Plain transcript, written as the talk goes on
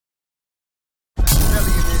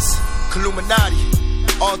Illuminati,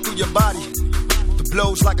 all through your body. The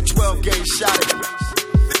blows like a 12-gauge shot.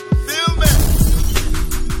 Feel me?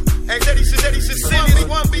 Hey, Daddy Se7en,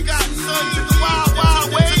 one big God, son, you the wild,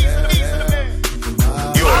 wild way.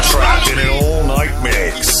 You're trapped in an all-night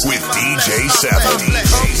mix with DJ 7.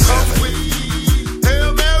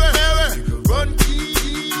 Hail Mary, run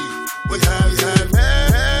key. We have hell.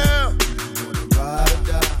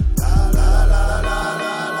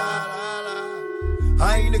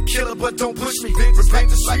 I ain't a killer, but don't push me. Big respect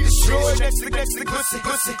to like destroy next to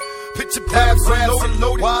pussy. Picture paths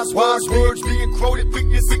unloaded. Wise words being quoted.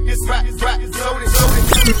 Weakness, rap, loaded.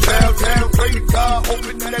 Bow down, pray to God,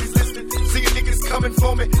 hoping that he's listening. Seeing niggas coming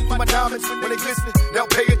for me. My diamonds when they glisten. Now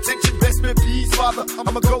pay attention, best man, peace, father.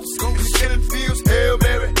 I'm a ghost. These killing fields, Hail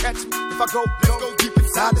Mary, catch me. If I go, let's go deep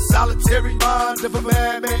inside the solitary mind of a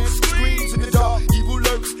madman. Screams in the dark, evil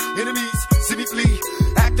lurks, enemies, see me flee.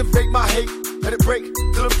 Activate my hate, let it break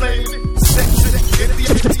till the flame.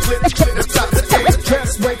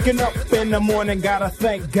 Just waking up in the morning, gotta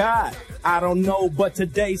thank God. I don't know, but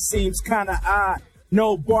today seems kinda odd.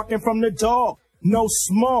 No barking from the dog, no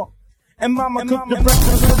smoke. And mama cooked the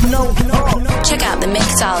breakfast with no dog. Check out the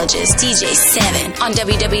Mixologist, DJ Se7en, on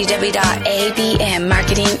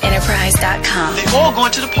www.abmmarketingenterprise.com. They all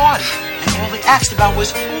going to the party, and all they asked about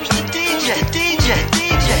was, who's the DJ?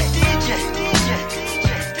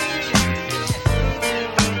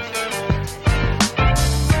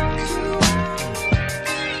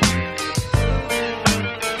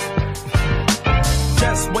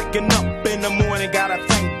 Just waking up in the morning, gotta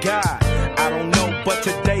thank God. I don't know, but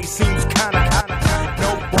today seems kinda hot.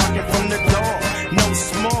 No barking from the dog, no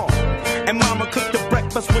small. And mama cooked the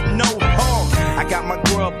breakfast with no hog. I got my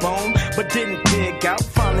grub on, but didn't dig out.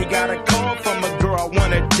 Finally got a call from a girl I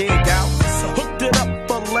wanna dig out. So hooked it up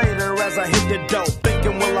for later as I hit the dough.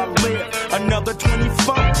 Thinking, will I live another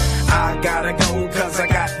 24? I gotta go, cause I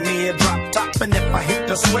got me a drop top. And if I hit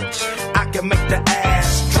the switch, I can make the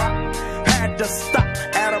ass drop. Had to stop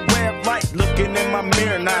at a red light, looking in my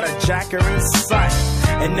mirror, not a jacker in sight,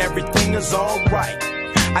 and everything is alright.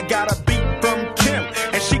 I got a beat from Kim,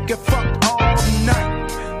 and she can fuck all night.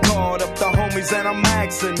 Called up the homies and I'm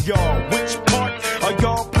asking y'all, which part are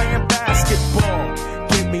y'all playing basketball?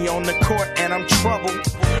 Get me on the court and I'm troubled.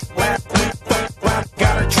 Last week,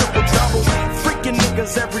 got a triple-double. Freaking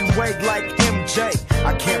niggas every way like MJ.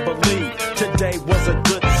 I can't believe today was a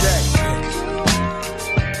good day.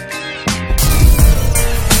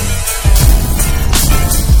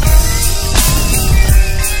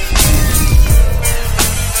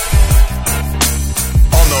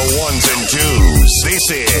 Ones and twos.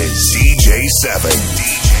 This is DJ 7.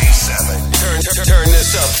 Turn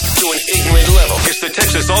this up to an ignorant level. It's the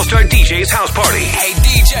Texas All-Star DJ's house party. Hey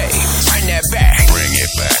DJ, bring that back. Bring it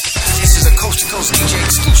back. This is a coast-to-coast DJ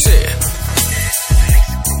exclusive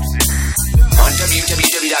on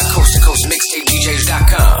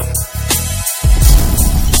www.coasttocoastmixtapedjs.com.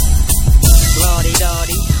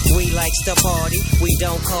 Lordy-dordy, we likes to party, we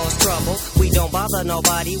don't cause trouble, we don't bother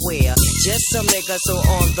nobody, we're just some niggas who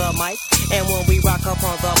on the mic, and when we rock up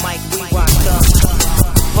on the mic, we rock the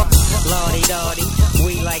Lordy-dordy,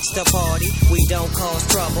 we likes to party, we don't cause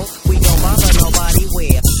trouble, we don't bother nobody,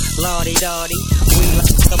 we're Lordy-dordy, we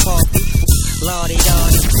like to party,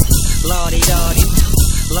 Lordy-dordy, Lordy-dordy,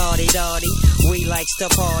 Lordy-dordy, we likes to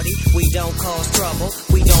party, we don't cause trouble,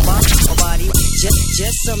 we don't bother nobody,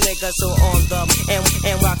 just some niggas who on the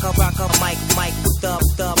and rock up, mic, the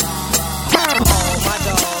all my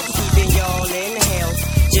dogs keeping y'all in health,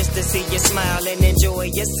 just to see you smile and enjoy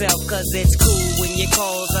yourself, cause it's cool when you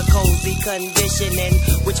cause a cozy condition in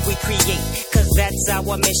which we create, cause that's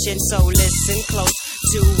our mission, so listen close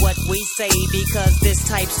to what we say, because this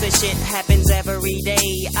types of shit happens every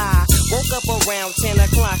day. I woke up around 10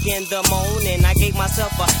 o'clock in the morning, I gave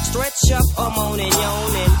myself a stretch up, a moaning,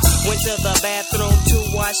 yawning, went to the bathroom to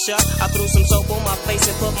wash up, I threw some soap on my face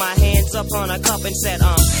and put my hands up on a cup and said,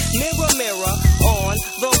 mirror, mirror on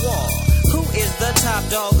the wall, who is the top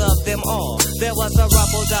dog of them all? There was a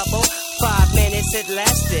rubble-double, 5 minutes it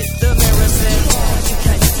lasted, the mirror said, you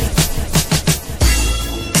can't see.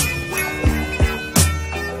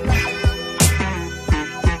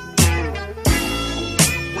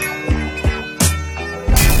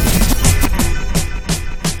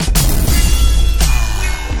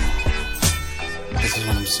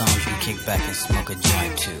 Songs you kick back and smoke a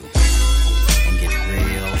joint to and get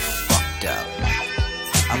real fucked up.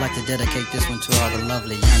 I'd like to dedicate this one to all the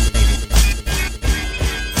lovely young ladies.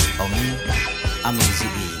 Oh me, I'm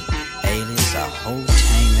Eazy-E, alias a whole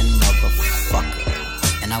taming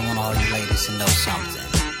motherfucker. And I want all you ladies to know something.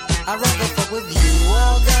 I'd rather fuck with you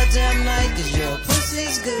all goddamn night, cause your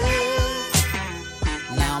pussy's good.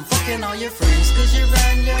 picking on your friends, cause you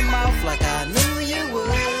ran your mouth like I knew you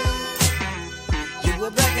would. You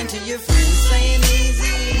were bragging to your friends, saying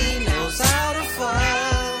easy knows how to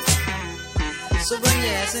fuck. So bring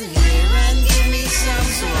your ass in here and give me some,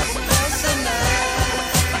 so I can close enough.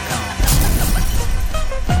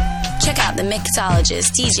 Check out the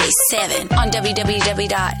Mixologist, DJ Se7en, on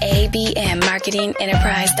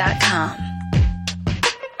www.abmmarketingenterprise.com.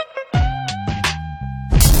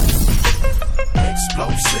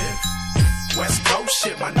 Explosive, West Coast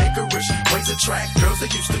shit, my niggerish ways attract girls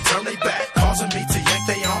that used to turn they back, causing me to yank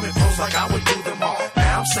they arm and pose like I would do them all.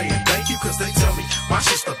 Now I'm saying thank you cause they tell me my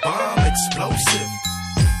shit's the bomb. Explosive,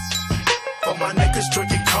 for my niggas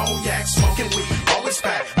drinking cognac, smoking weed, always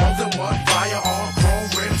pack more than one firearm, chrome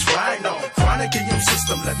rims, rhino, chronic in your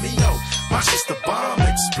system, let me know my shit's the bomb.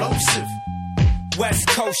 Explosive, West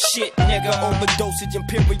Coast shit, nigga, overdosage,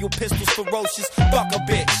 imperial pistols, ferocious, fuck a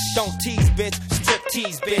bitch, don't tease, bitch, strip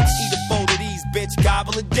tease, bitch, eat a bowl of these, bitch,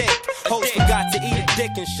 gobble a dick, host forgot to eat a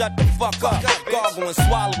dick and shut the fuck up, gargle and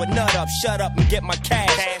swallow a nut up, shut up and get my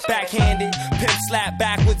cash, backhanded, pimp slap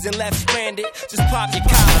backwards and left stranded, just pop your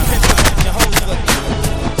collar, pimp up your hose with.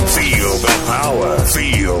 Feel the power,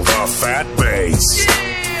 feel the fat bass.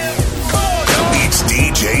 It's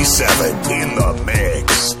DJ Se7en in the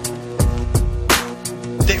mix.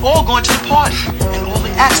 They all going to the party, and all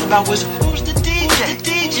they asked about was who's the DJ?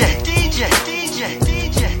 DJ.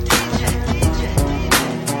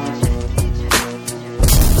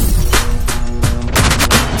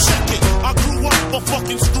 Check it, I grew up a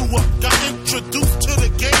fucking screw up. Got introduced to the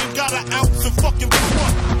game, got an ounce of fucking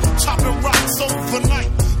blood. Chopping rocks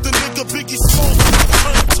overnight. The nigga Biggie Smalls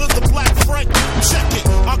turned to the Black Frank. Check it,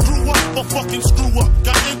 I grew up a fucking screw up.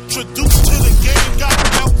 Got introduced to the game, got an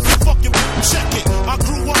ounce of fucking. Check it, I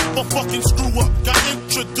grew up a fucking screw up. Got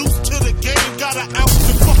introduced to the game, got an ounce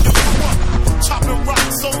of fucking screw up. Chopping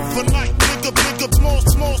rocks overnight. Nigga bigger, small,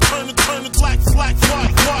 turn to black, white.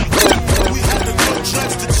 We had to go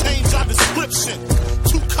dreads to change our description.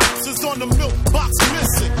 2 cops is on the milk box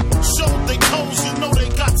missing. Showed they toes, you know they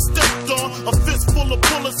got stepped on. A fist full of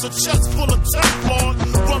bullets, a chest full of Teflon.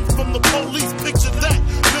 Run from the police, picture that.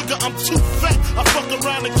 Nigga, I'm too fat. I fuck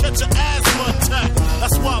around and catch an asthma attack.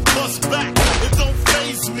 That's why I bust back. It don't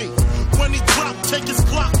faze me. When he drop, take his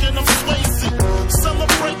Glock and I'm Swayze.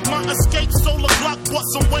 Celebrate my escape, solar Glock, bust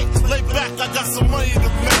some weight. Lay back, I got some money to make,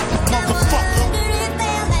 motherfucker.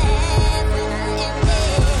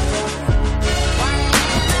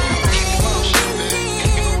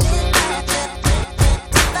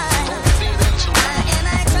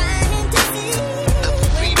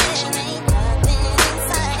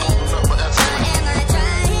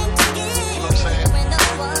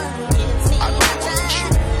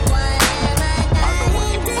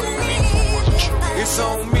 It's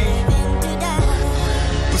on me,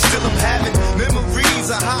 but still I'm having memories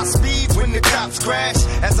of high speeds when the cops crash.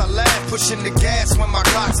 As I laugh, pushing the gas when my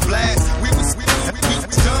clocks blast. We was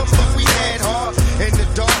dumb, but we had heart. In the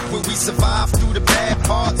dark, where we survived through the bad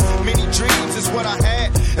parts. Many dreams is what I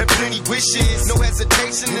had, and plenty wishes. No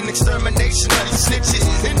hesitation and extermination of these snitches.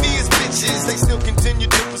 Envious bitches, they still continue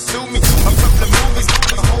to pursue me. I'm from the movies,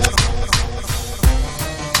 the whole.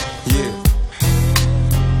 Yeah.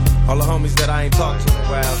 All the homies that I ain't talked to in a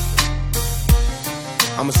while,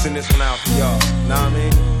 I'ma send this one out for y'all, know what I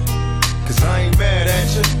mean? Cause I ain't mad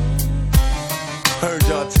at you. Heard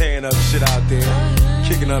y'all tearing up shit out there,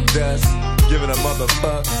 kicking up dust, giving a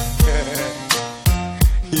motherfuck.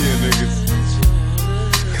 Yeah, niggas.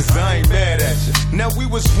 Cause I ain't mad at you. Now we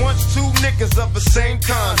was once 2 niggas of the same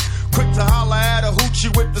kind, quick to holler at a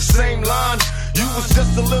hoochie with the same line. You was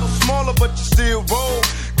just a little smaller, but you still roll.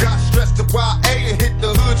 Got stressed to YA and hit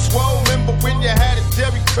the hood swole. Remember when you had a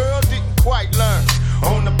Jerry curl, didn't quite learn.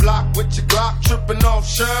 On the block with your Glock, tripping off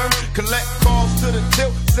Sherm. Collect calls to the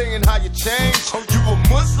tilt, saying how you changed. Oh, you a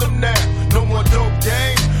Muslim now, no more dope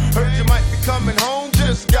game. Heard you might be coming home,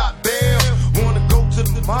 just got bail. Wanna go to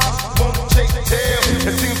the mosque, wanna chase the tail.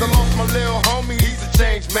 It seems I lost my little homie, he's a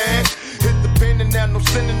changed man. Hit the pen and now no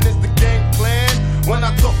sinning is the game plan. When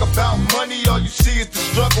I talk about money, all you see is the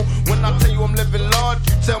struggle. When I tell you I'm living large,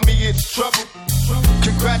 you tell me it's trouble.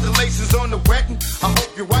 Congratulations on the wedding. I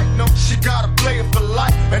hope your wife knows she gotta play it for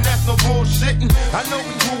life, and that's no bullshitting. I know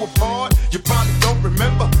we grew apart, you probably don't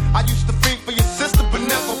remember. I used to think for your sister, but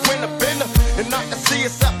never went up in her. And not to see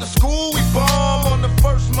us after school, we bomb on the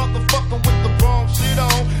first motherfucker with the wrong shit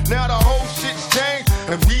on. Now the whole shit's changed,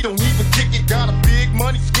 and we don't even kick it. Got a big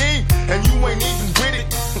money scheme, and you ain't even with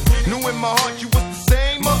it. Knew in my heart you was the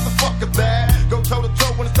same motherfucker that go toe to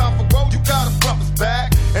toe when it's time for woe. You gotta bump us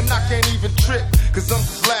back, and I can't even trip, cause I'm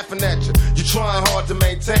just laughing. laughing at you. You trying hard to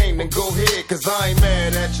maintain, then go ahead, cause I ain't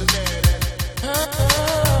mad at you.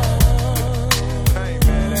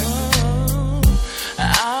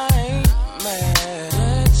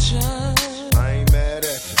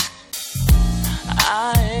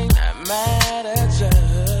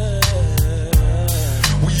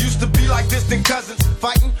 Distant cousins,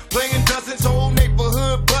 fighting, playing dozens, whole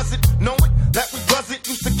neighborhood buzzing, knowing that we buzz it.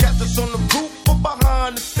 Used to catch us on the roof or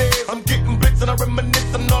behind the stairs. I'm getting blitz and I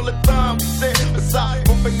reminisce on all the time we said. Besides,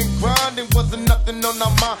 bumping and grinding wasn't nothing on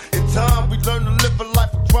our mind. In time, we learned to live a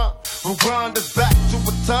life of crime. We'll grind us back to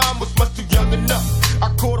a time was much too young enough.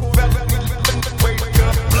 I caught a felony, living the way we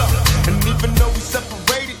got bluff. And even though we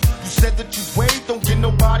separated, you said that you wait. Don't get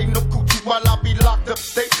nobody no coochie while I be locked up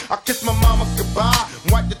state. I kiss my mama goodbye,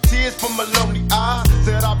 wipe the tears from my lonely eyes.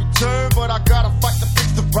 Said I'll return, but I gotta fight to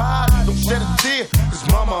fix the ride. Don't shed a tear, cause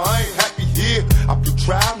mama, I ain't happy here. I feel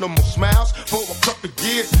trial, no more smiles for a couple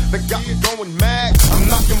years. They got me going mad. I'm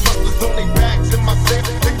knocking butlers on their backs in my head.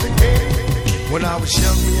 When I was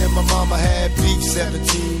young, me and my mama had beef.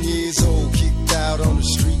 17 years old, kicked out on the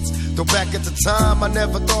streets. Though back at the time, I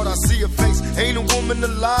never thought I'd see her face. Ain't a woman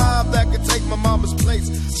alive that could take my mama's place.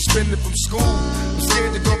 Suspended from school, I'm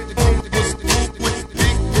scared to go with the big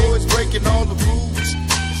boys breaking all the rules.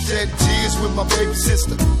 Shed tears with my baby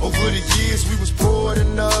sister. Over the years, we was poor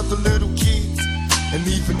than other little kids. And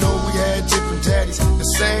even though we had different daddies, the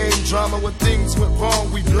same drama when things went wrong,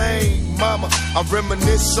 we blame mama. I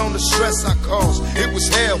reminisce on the stress I caused. It was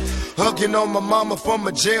hell, hugging on my mama from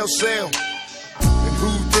a jail cell. And who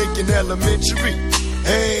thinking elementary?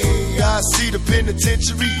 Hey, I see the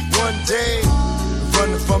penitentiary one day.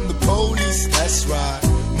 Running from the police, that's right.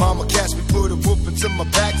 Mama catch me, put a whooping to my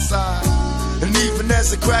backside. And even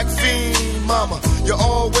as a crack fiend, mama, you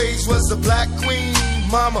always was a black queen,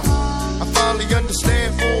 mama. I finally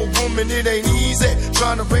understand, for a woman it ain't easy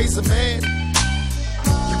trying to raise a man.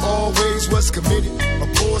 You always was committed, a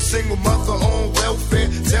poor single mother on welfare.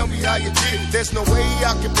 Tell me how you did it, there's no way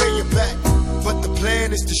I can pay you back. But the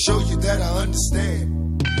plan is to show you that I understand.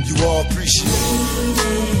 You all appreciate it.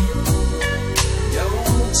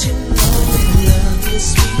 Don't you know love is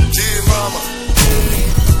sweet? Dear mama,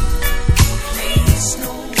 please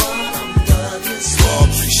know what I'm done is you all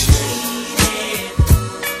appreciate it.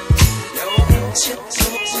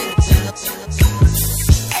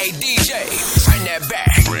 Hey DJ, turn that back.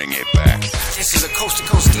 Bring it back. This is a coast to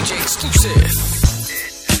coast DJ exclusive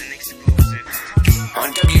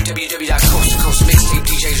on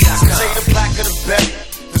www.coasttocoastmixtapedjs.com. Say the blacker the better,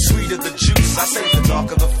 the sweeter the juice. I say the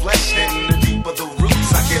darker the flesh and the deeper the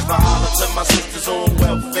roots. I give a holler to my sisters on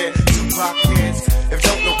welfare. Tupac kids, if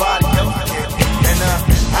don't nobody else can. And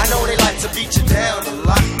I know they like to beat you down a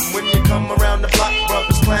lot. And when you come around the block,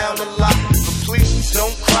 brothers clown a lot. But please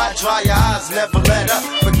don't cry, dry your eyes, never let up.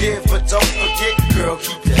 Forgive but don't forget, girl,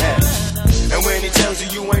 keep your head up. And when he tells you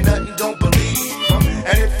you ain't nothing, don't believe him.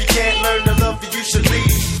 And if you can't learn to love you, you should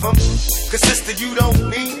leave him. Cause sister, you don't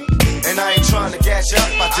need him. And I ain't trying to gas you up,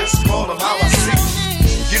 I just call him how I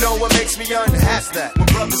see. You know what makes me unhappy? That when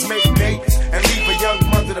brothers make babies and leave a young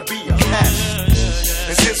mother to be a pastor.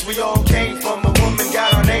 And since we all came from a woman,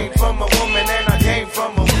 got our name from a woman, and I came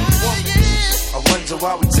from a woman, I wonder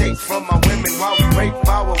why we take from our women, why we rape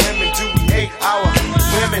our women, do we hate our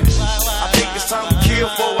women? I think it's time to kill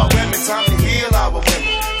for our women, time to heal our women,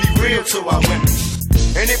 be real to our women.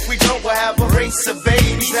 And if we don't, we'll have a race of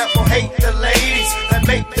babies that will hate the ladies that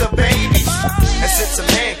make the babies. And since a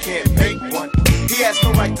man can't make one, he has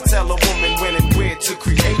no right to tell a woman when and where to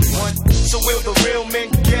create one. So will the real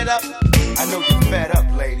men get up? I know you're fed up,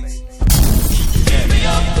 ladies.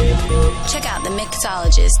 Check out the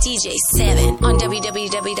Mixologist DJ Se7en on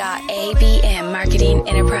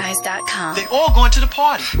www.abmmarketingenterprise.com. They all going to the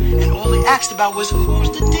party, and all they asked about was who's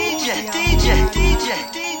the DJ?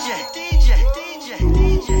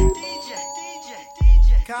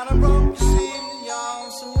 Kinda broke the scene, y'all,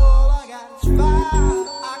 so all I got is fire.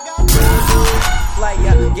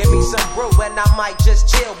 Player, give me some brew and I might just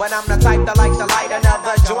chill. But I'm the type that like to light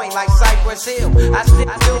another joint like Cypress Hill. I still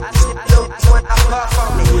when I puff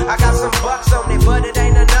on it. I got some bucks on it, but it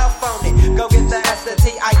ain't enough on it. Go get the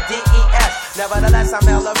STIDES. Nevertheless, I'm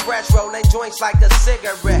hella fresh, rolling joints like a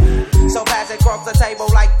cigarette. So pass it across the table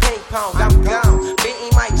like ping pong. I'm gone,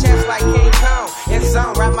 beating my chest like King Kong. It's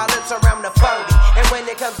on, wrap my lips around the 40. And when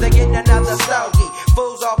it comes to getting another stogie,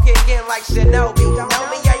 fools all kick in like Shinobi. Know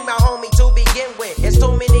me ain't my homie to begin with. It's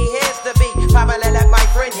too many heads to be. Probably let my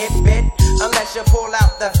friend hit bit. Unless you pull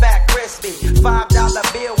out the fat crispy $5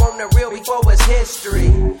 bill on the real before it's history.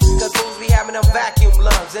 Cause fools be having them vacuum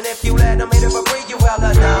lungs. And if you let them hit it for free, you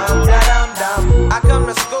hella dumb. I come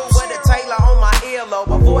to school with a Taylor on my earlobe.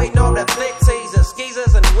 Avoid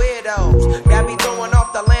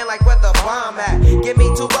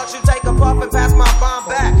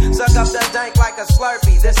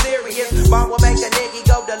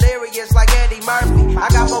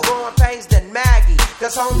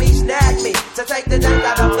Cause homies nagged me to take the dunk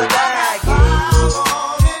out of the bag.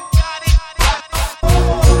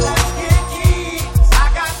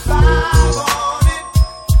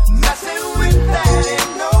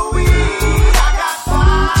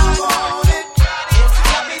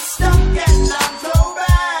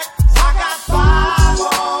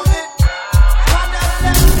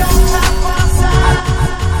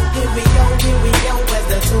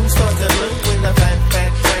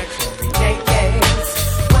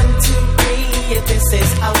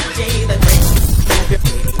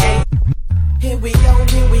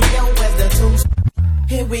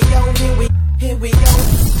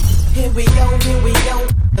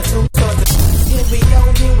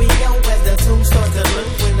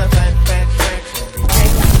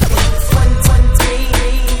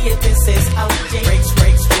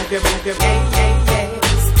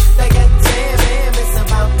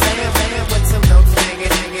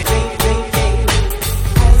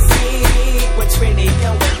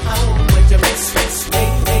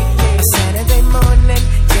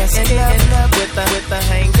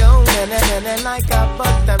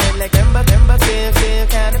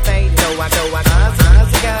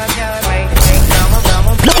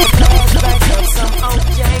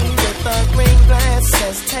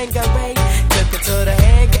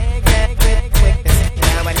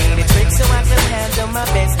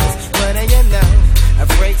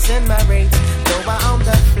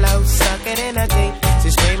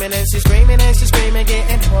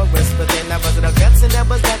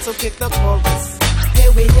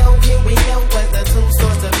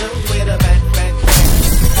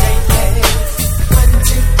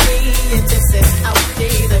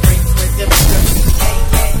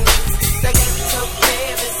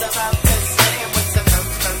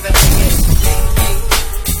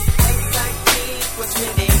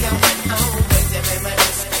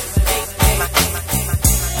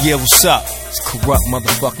 Yeah, what's up? It's Corrupt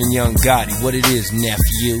motherfucking Young Gotti. What it is,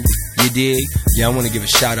 nephew? You dig? Yeah, I want to give a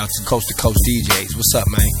shout out to Coast DJs. What's up,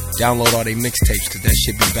 man? Download all they mixtapes, cause that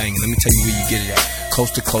shit be banging. Let me tell you where you get it at.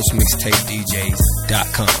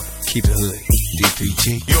 CoastToCoastMixtapeDJs.com. Keep it hood.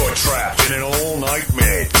 D3G. You're trapped in an all-night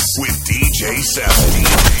mix with DJ Se7en.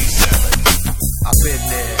 I've been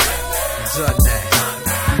there, done that.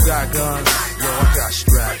 You got guns? Yo, I got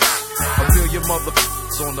straps. A million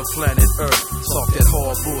motherfuckers on the planet Earth talk that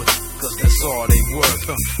hard bullshit, cause that's all they worth.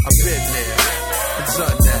 I've been there,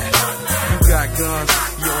 done that. You got guns?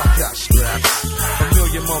 Yo, I got straps. A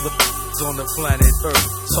million motherfuckers on the planet Earth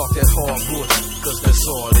talk that hard bullshit, cause that's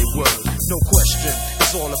all they worth. No question,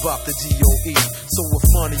 it's all about the DOE. So if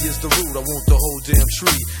money is the root, I want the whole damn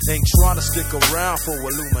tree. Ain't trying to stick around for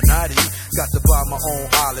Illuminati. Got to buy my own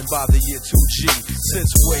island by the year 2G.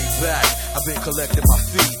 Since way back, I've been collecting my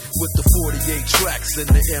fee with the 48 tracks in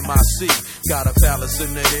the MIC. Got a palace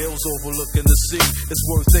in the hills overlooking the sea. It's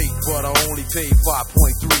worth 8, but I only paid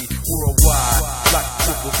 5.3 worldwide. Like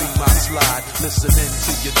Triple B, my slide. Listening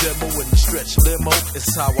to your demo in the stretch limo.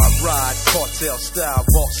 It's how I ride. Cartel style,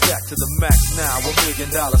 vault stack to the max now. $1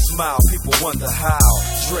 million smile, people wonder how.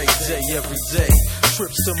 Dre day every day.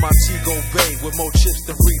 Trips to Montego Bay with more chips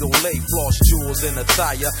than Frito-Lay. Floss jewels and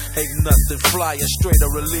attire. Ain't nothing flyer, straight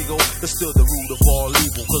or illegal. It's still the root of all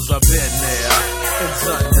evil, cause I've been there and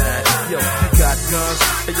done that. Yo, you got guns?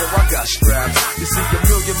 Hey, yo, I got straps. You see a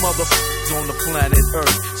million motherfuckers on the planet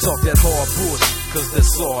Earth talk that hard bullshit, cause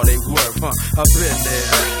that's all they worth, I've been there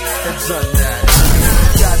and done that. You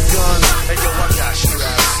got guns? Hey, yo, I got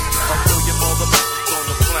straps. A million motherfuckers on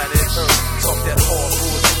the planet Earth talk that hard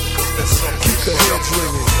bullshit, cause that's all. Keep the heads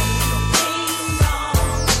ringing.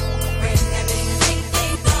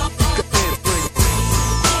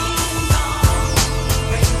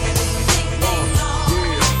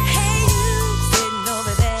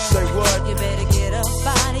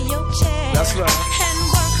 That's right. And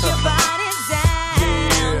work your body down.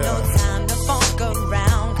 Yeah. No time to funk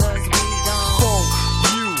around, cause we don't funk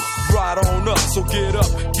you right on up. So get up,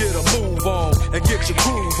 get a move on, and get your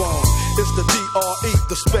groove on. It's the DRE,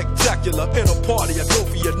 the spectacular. In a party, I go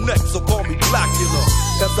for your neck, so call me Blackula.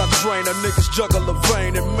 As I drain, a niggas juggle a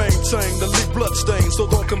vein and maintain the leak bloodstain. So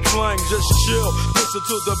don't complain, just chill. Listen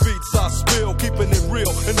to the beats I spill. Keeping it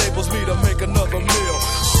real enables me to make another meal.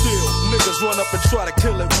 Still, niggas run up and try to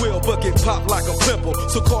kill it will, but get popped like a pimple.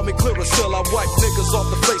 So call me Clearasil, I wipe niggas off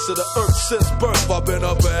the face of the earth since birth. I've been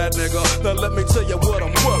a bad nigga, now let me tell you what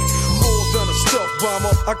I'm worth. More than a stealth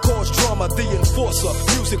bomber, I cause drama, the enforcer.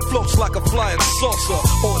 Music floats like a flying saucer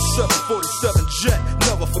on a 747 jet.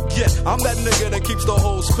 Never forget, I'm that nigga that keeps the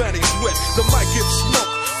whole panties wet. The mic gets smoked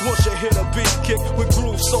once you hit a beat kick with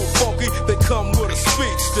grooves so funky, they come with a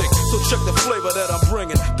speed stick. So check the flavor that I'm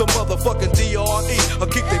bringing, the motherfucking DRE.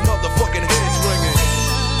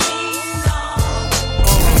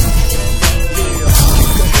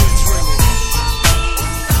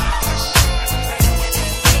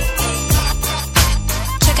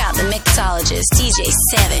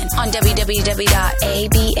 Se7en on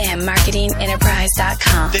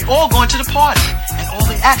www.abmmarketingenterprise.com. They all going to the party, and all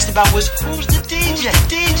they asked about was, who's the DJ?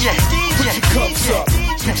 DJ. Put your cups up,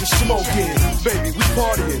 get your smoke in. Baby, we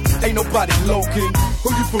partying, ain't nobody loking. Who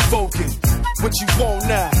you provoking? What you want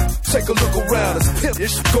now? Take a look around, it's pimp,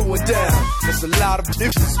 it's going down. There's a lot of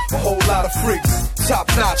bitches, a whole lot of freaks. Top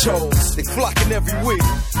nachos, they flocking every week.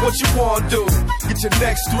 What you wanna do? Get your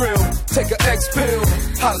next thrill, take an X pill.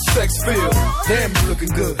 How does sex feel? Damn, you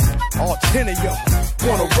looking good. All 10 of y'all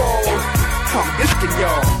wanna roll? I'm asking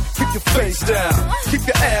y'all, keep your face down, keep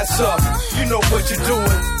your ass up. You know what you're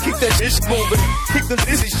doing. Keep that ish moving, keep the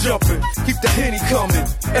izzies jumping, keep the Henny coming.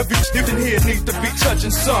 Every shit in here needs to be touching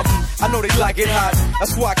something. I know they like it hot,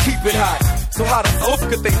 that's why I keep it hot. So how the fuck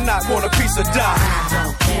could they not want a piece of die? I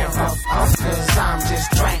don't care of cause I'm just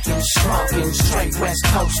drinking, smoking, straight west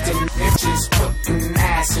coasting. Bitches putting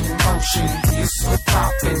ass in motion. You so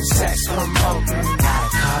popping, sex promoting.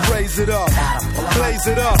 Raise it up, blaze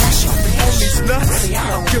it up. On these nuts, I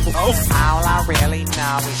don't give a fuck. All I really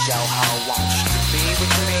know is your hoe wants you to be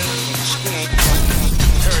with me. And she ain't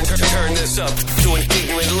Turn this up to an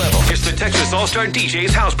ignorant level. It's the Texas All-Star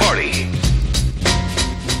DJ's house party.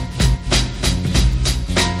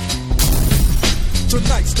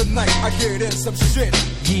 Tonight's the night I get in some shit.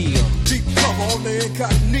 Yeah. Deep cover on the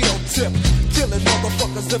incognito tip. Killing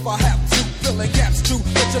motherfuckers if I have to. Filling gaps too.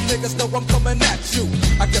 Let your niggas know I'm coming at you.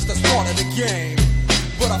 I guess that's part of the game.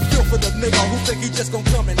 But I feel for the nigga who think he just gon'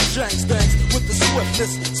 come and change things with the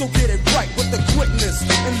swiftness. So get it right with the quickness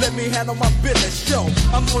and let me handle my business. Yo,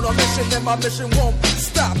 I'm on a mission and my mission won't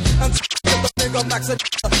stop until the nigga knocks a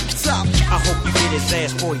top. I hope you get his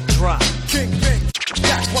ass before he drop. King Bing,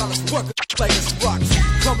 Jack while it's working, players rocks.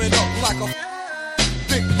 Coming up like a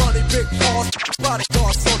big money, big boss,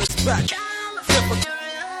 bodyguards on his back.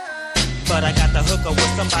 But I got the hooker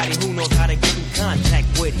with somebody who knows how to get in contact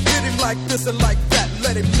with him. Hit him like this and like that,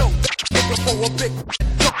 let him know that looking for a big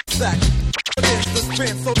sack. But there's the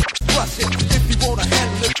spin, so rush it. If you wanna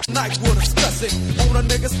handle it tonight, we'll discuss it. On a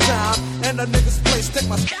nigga's time and a nigga's place. Take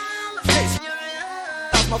my case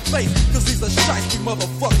out my face, cause he's a shiesty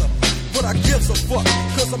motherfucker. But I gives a fuck,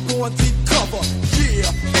 cause I'm going deep cover. Yeah,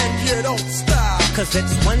 and you don't stop. Cause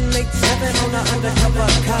it's 187 on the undercover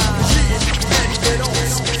car. Yeah, and you don't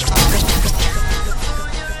stop.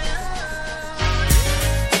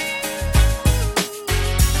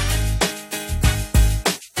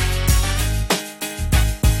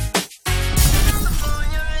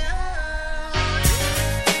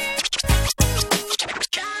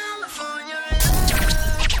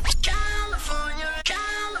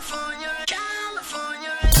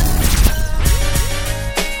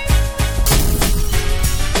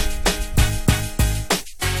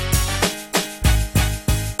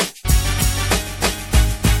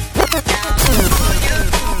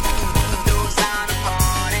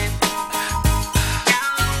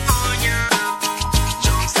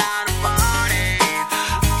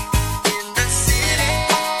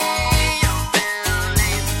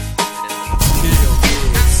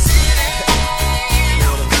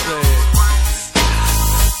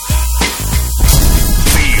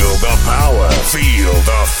 Feel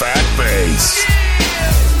the fat bass.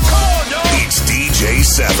 It's DJ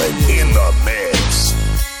Se7en in the mix.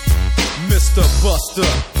 Mr. Buster,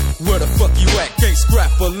 where the fuck you at? Can't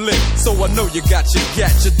scrap a lick, so I know you got your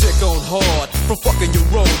dick on hard. From fucking your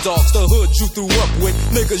road dogs, the hood you threw up with,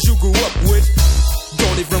 niggas you grew up with.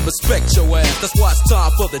 Don't even respect your ass, that's why it's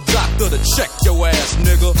time for the doctor to check your ass,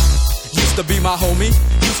 nigga. Used to be my homie,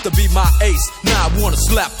 used to be my ace. Now I wanna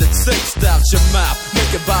slap the taste out your mouth,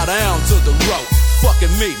 make it bow down to the rope.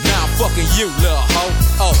 Fucking me, now I'm fucking you, little hoe.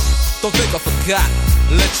 Oh, don't think I forgot,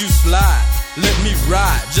 let you slide. Let me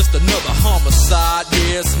ride, just another homicide.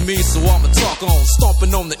 Yeah, it's me, so I'ma talk on.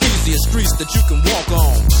 Stomping on the easiest streets that you can walk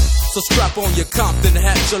on. So strap on your Compton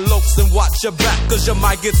hat, your lokes, and watch your back, cause you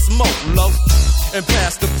might get smoked, low. And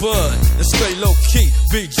pass the bud, and stay low key,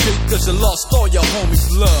 BG, cause you lost all your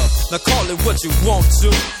homies' love. Now call it what you want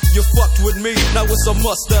to. You fucked with me, now it's a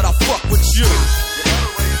must that I fuck with you.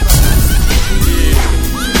 Yeah,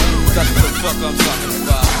 that's what the fuck I'm talking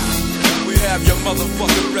about. We have your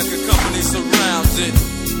motherfucking record company surrounded.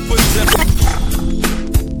 Put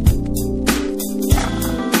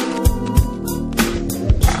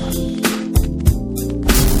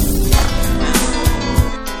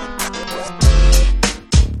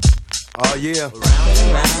oh yeah,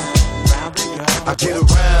 I get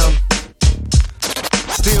around.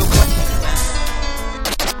 Still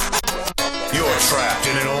You're trapped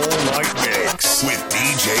in an all-night mix with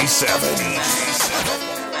DJ Se7en.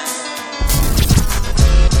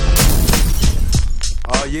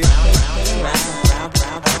 Oh yeah,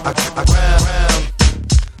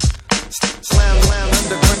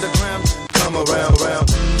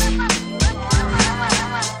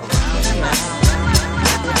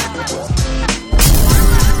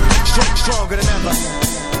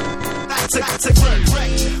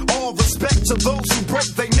 All respect to those who break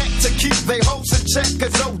their neck to keep their hoes in check,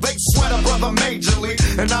 cause though they sweat a brother majorly.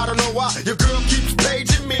 And I don't know why your girl keeps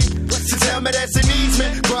paging me. She tell me that she needs me,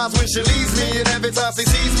 cries when she leaves me, and every time she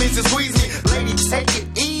sees me, she squeeze me. Lady, take it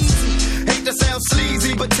easy. Hate to sound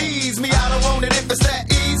sleazy, but tease me. I don't want it if it's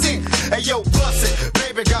that easy. Hey yo, bust it.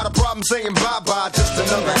 Baby got a problem saying bye-bye. Just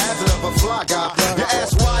another hazard of a fly guy. Your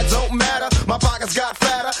ass wide don't matter. My pockets got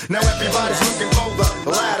fatter. Now everybody's looking for the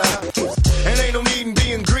ladder. And ain't no need in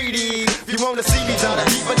being greedy. If you wanna see me, try to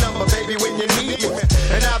keep a number, baby, when you need it.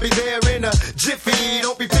 And I'll be there in a jiffy.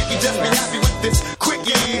 Don't be picky, just be happy with this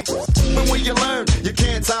quickie. But when you learn, you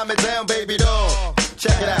can't time it down, baby doll.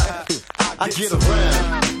 Check it out. I get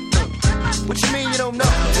around. What you mean you don't know?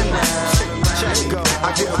 Check it go.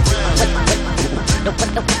 I get around.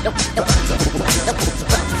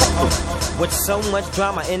 With so much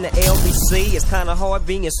drama in the LBC, it's kinda hard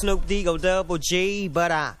being Snoop D-O Double G,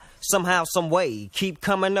 but I somehow, some way keep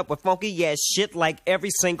coming up with funky ass shit like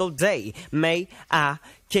every single day. May I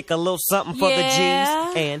kick a little something for the G's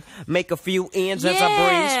and make a few ends as I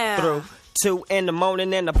breeze through 2 in the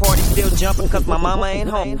morning and the party still jumping cause my mama ain't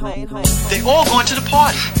home. They all going to the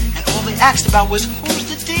party, and all they asked about was, who's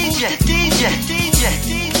the DJ?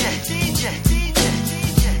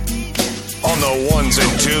 On the ones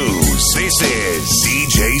and twos, this is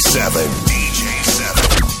DJ7.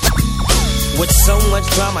 With so much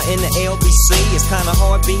drama in the LBC, it's kinda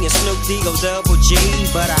hard being Snoop D-O Double G,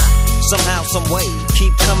 but I somehow, some way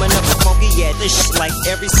keep coming up with funky this shit like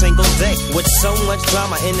every single day. With so much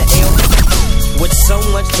drama in the LBC, with so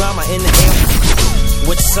much drama in the LBC,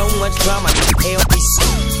 with so much drama in the LBC,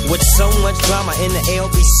 with so much drama in the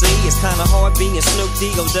LBC, it's kinda hard being Snoop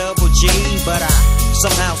D-O Double G, but I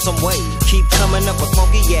somehow, some way keep coming up with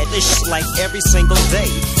funky this shit like every single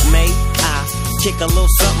day. May I kick a little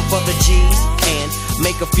something for the G's and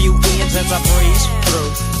make a few ends as I breeze through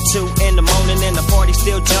 2 in the morning and the party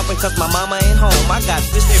still jumping cause my mama ain't home. I got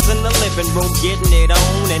sisters in the living room getting it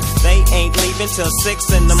on and they ain't leaving till 6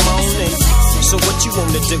 in the morning. So what you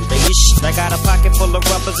wanna do, baby? I got a pocket full of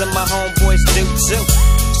rubbers and my homeboys do too.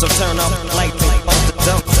 So turn off the light, take off the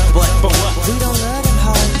dope. But for what? We don't love them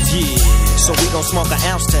hoes. Yeah. So we gon' smoke an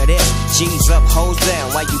ounce to this. G's up, hoes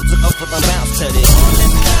down while you look up for the bounce to this.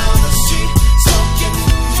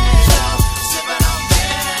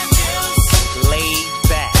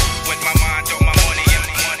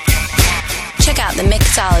 Check out the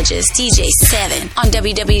Mixologist DJ7 on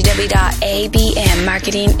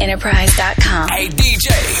www.abmmarketingenterprise.com. Hey DJ,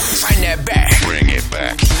 turn that back. Bring it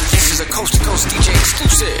back. This is a coast to coast DJ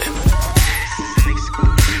exclusive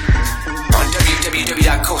on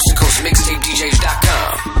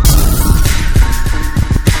www.coasttocoastmixtapedjs.com.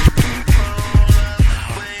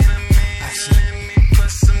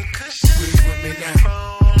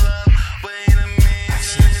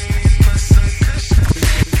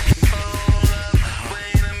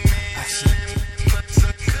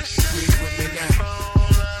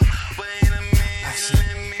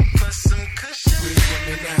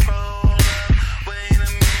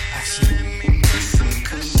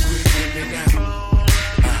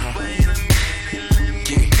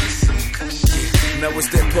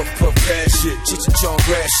 Cheech and Chong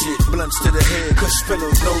grass shit, blunts to the head, cush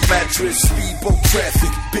pillows, no mattress, speedboat traffic,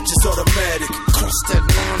 bitches automatic, cross that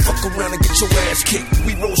line, fuck around and get your ass kicked.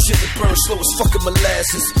 We roll shit that burn slow as fucking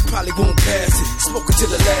molasses, probably won't pass it, smoking to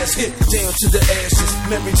the last hit, down to the ashes.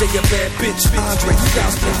 Mary J, a bad bitch, Andre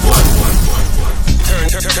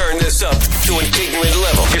 2001. Turn this up to an ignorant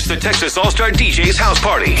level. It's the Texas All-Star DJ's house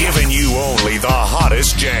party, giving you only the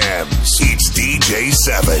hottest jams. It's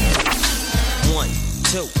DJ7. 1,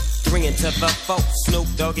 2, 3 into the 4. Snoop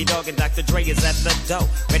Doggy Dogg and Dr. Dre is at the door,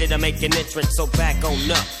 ready to make an entrance, so back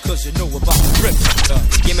on up, cause you know about the rip.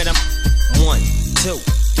 Give me them 1, 2,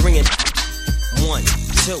 3 and 1,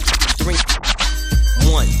 2, 3.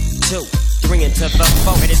 1, 2, 3 into the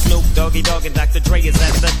 4. Ready Snoop Doggy Dogg and Dr. Dre is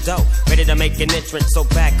at the door, ready to make an entrance, so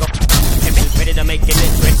back up. Ready to make an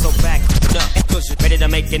entrance, so back up. Ready to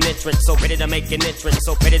make an entrance, so ready to make an entrance,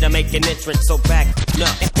 so ready to make an entrance, so back up.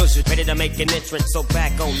 Ready to make an entrance, so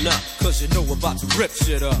back on up, cause you know we're about to rip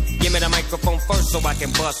shit up. Give me the microphone first so I can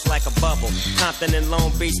bust like a bubble. Compton and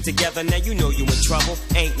Long Beach together, now you know you in trouble.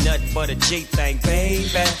 Ain't nothing but a G thing,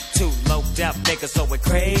 baby. Too low death niggas, so we're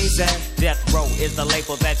crazy. Death Row is the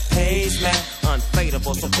label that pays me.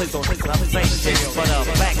 Unfadable, so please don't think I'm saying this. But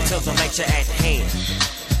back to the lecture at hand.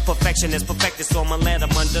 Perfection is perfected, so I'ma let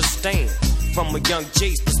them understand from a young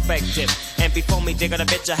G's perspective. And before me dig on a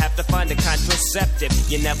bitch, I have to find a contraceptive.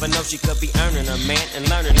 You never know, she could be earning her man and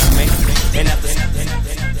learning her man. And after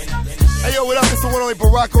Hey yo, what up? It's the one only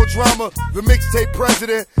Baracko Drama, the mixtape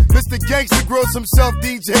president, Mr. Gangsta Grills himself,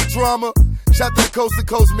 DJ Drama. Shout to the Coast to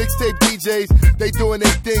Coast mixtape DJs. They doing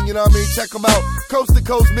their thing, you know what I mean? Check them out. Coast to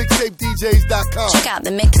Coast mixtapedjs.com. Check out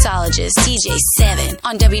the mixologist DJ Se7en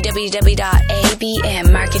on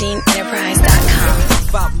www.abmmarketingenterprise.com.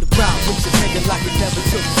 About the crowd, with your nigga like it never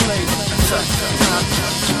took place.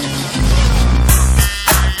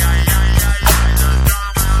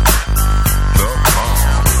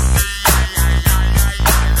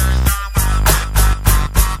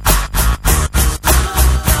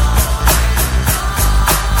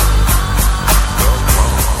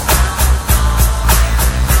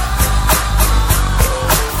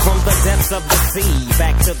 Of the sea,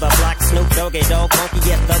 back to the block, Snoop Doggy Dogg, funky,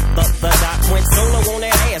 yeah, the doc went solo on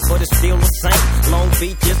that ass, but it's still the same. Long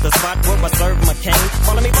Beach is the spot where I serve my cane.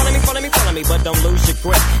 Follow me, but don't lose your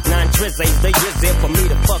grip. 9 tris ain't the years there for me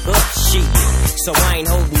to fuck up shit. So I ain't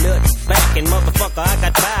holding nuts back, and motherfucker, I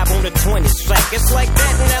got 5 on the 20 sack. It's like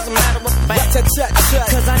that, and as a matter of fact,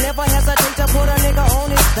 cause I never hesitate to put a nigga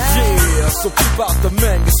on his back. Yeah, so keep out the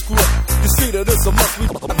manuscript. You see that it's a must, we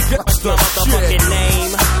get the motherfucking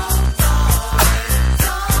name.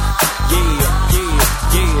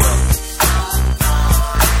 Yeah.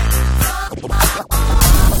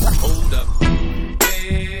 Hold up.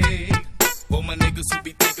 Hey, for my niggas who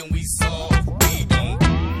be thinking we soft, we gon'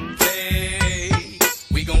 play.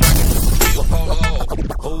 We gon' rock it, we'll fall off.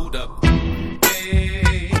 Hold up.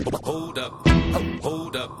 Hey, hold up.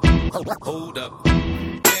 Hold up. Hold up.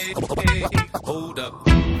 Hey, hold up.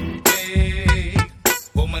 Hey,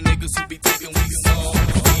 for my niggas who be thinking we soft.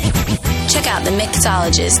 Check out the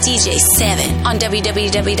mixologist DJ Se7en on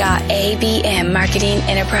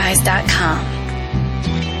www.abmmarketingenterprise.com.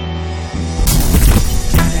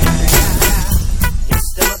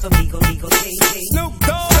 It's the mother legal Snoop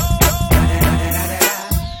Dogg.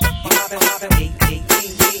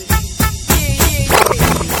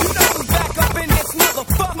 You know we back up in this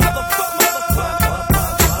motherfucker.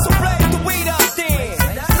 So blaze the weed up then.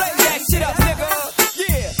 Blaze that shit up, nigga.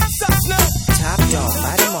 Yeah, sup Snoop. Top dog,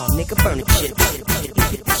 light 'em off, nigga, burn the shit.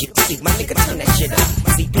 See my nigga turn that shit up.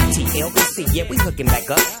 CPT, LBC, yeah, we hooking back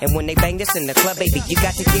up. And when they bang this in the club, baby, you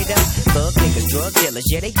got to get up. Thug niggas, drug dealers,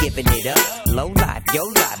 yeah, they giving it up. Low life, yo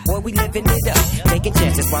life, boy, we living it up. Taking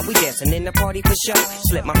chances while we dancing in the party for sure.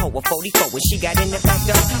 Slip my hoe a 44 when she got in the back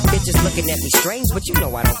door. Bitches looking at me strange, but you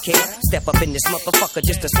know I don't care. Step up in this motherfucker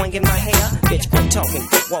just to swing in my hair. Bitch, quit talking,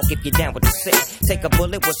 quick walk if you're down with the sick. Take a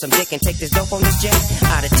bullet with some dick and take this dope on this jet.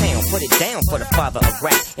 Out of town, put it down for the father of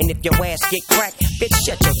rap. And if your ass get cracked, bitch,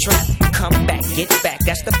 shut your trap. Come back, get back,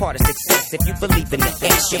 that's the part of success. If you believe in the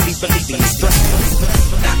ass, you'll be believing the stress.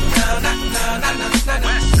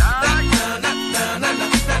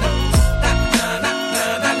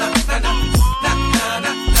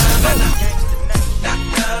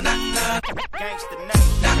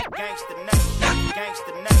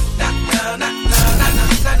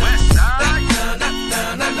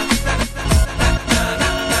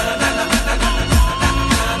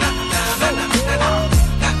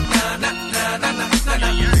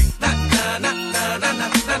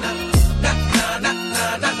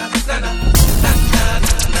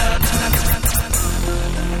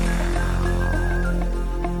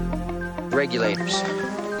 Regulators.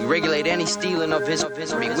 We regulate any stealing of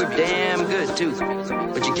history. We're damn good too.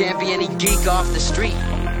 But you can't be any geek off the street.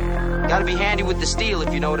 Gotta be handy with the steel,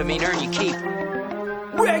 if you know what I mean. Earn your keep.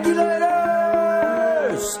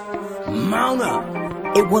 Regulators! Mount up!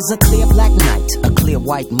 It was a clear black night, a clear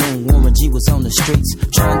white moon. Warren G was on the streets,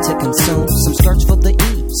 trying to consume some skirts for the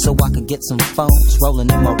E, so I could get some phones.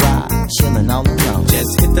 Rolling in my ride, chilling all alone.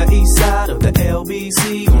 Just hit the east side of the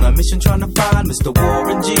LBC, on a mission trying to find Mr.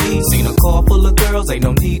 Warren G. Seen a car full of girls, ain't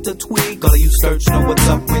no need to tweak. All of you search know what's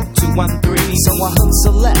up with 213. So I hooked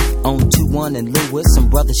select on 21 and Lewis. Some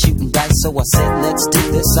brothers shooting dice, so I said, let's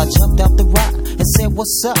do this. I jumped out the ride and said,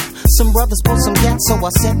 what's up? Some brothers pulled some gas, so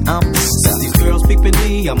I said, I'm stuck. These girls peeping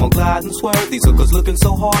me, I'm gonna glide and swerve. These hookers looking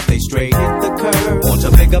so hard, they straight hit the curve. Want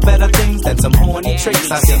to bigger, better things than some horny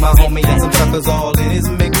tricks. I see my homie and some suckers all in his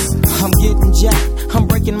mix. I'm getting jacked, I'm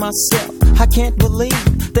breaking myself. I can't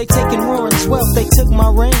believe they taking Warren's wealth. They took my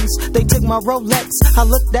rings, they took my Rolex. I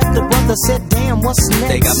looked at the brother, said, damn, what's next?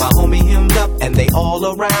 They got my homie hemmed up and they all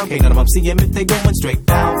around. Can't none of them see him if they going straight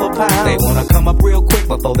down for pound. They wanna come up real quick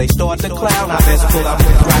before they start to clown. I best pull out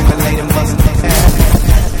with crack and lay them bust the town.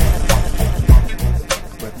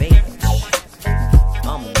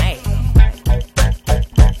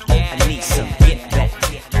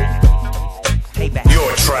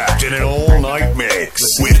 You're trapped in an all-night mix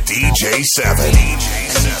with DJ Se7en.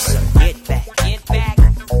 Get back,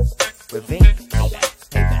 revenge.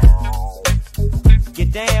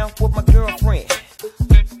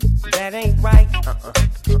 right.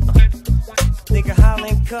 Nigga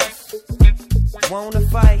hollering cuss. Wanna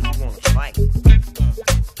fight.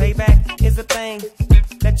 Payback is a thing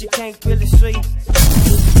that you can't really see.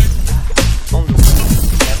 On the way,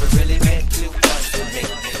 never really meant to us to me.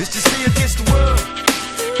 It's just me against the world.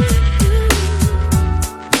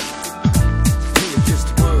 Me against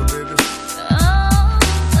the world, baby.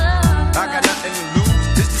 I got nothing to lose.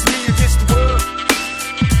 This is me against the world.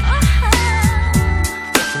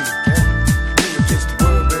 Me against the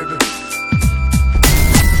world, baby.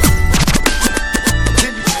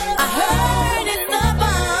 I heard it's the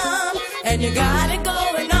bomb, and you got it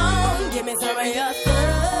going on. Give me some of your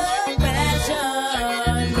thug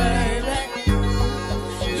passion, baby.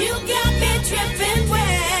 You got me dripping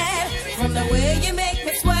wet from the way you make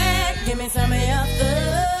me sweat. Give me some of your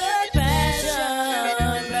thug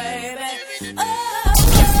passion, baby.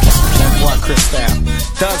 That boy Crystal.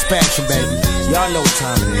 Thug's passion, baby. Y'all know what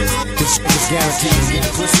time it is. This shit is guaranteed to get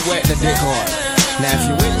pussy wet and a dick hard. Now if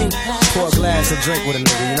you with me, pour a glass and drink with a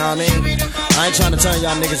nigga, you know what I mean? I ain't trying to turn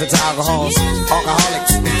y'all niggas into alcoholics.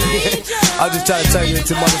 I'm just trying to turn you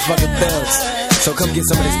into motherfucking thugs. So come get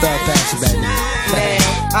some of this thug passion, baby. Man,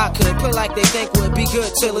 I could put like they think would be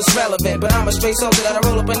good till it's relevant. But I'm a straight soldier that'll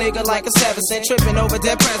roll up a nigga like a 7-cent. Tripping over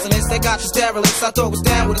dead presidents, they got this derelicts. I thought was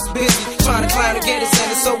down with us busy, trying to climb to get us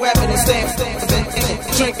in. It's so evident,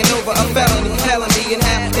 drinking over a felony, telling me and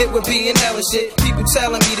how it would be in hell and shit. People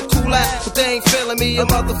telling me to cool out, but they ain't feeling me. A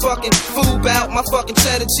motherfucking fool bout my fucking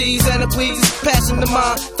cheddar cheese and the pleases. Passion to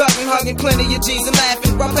mine, fucking hugging plenty of G's and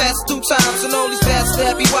laughing. I pass it 2 times and all these bastards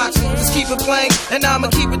that be watching. Just keep it playing, and I'ma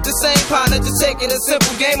keep it the same partner. Just take it a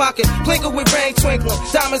simple game. I can plinkle with rain twinkling,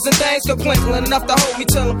 diamonds and things go twinkling enough to hold me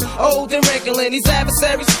till I'm old and wrinkling. These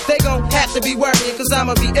adversaries, they gon' have to be worrying, cause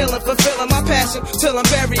I'ma be ill and fulfilling my passion till I'm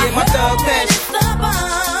burying my thug passion.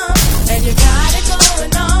 And you got it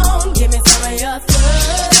going on. Give me some of your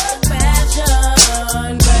thug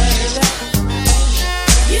passion, baby.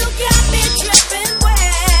 You got me dripping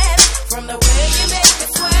wet from the way you make me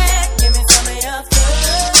sweat. Give me some of your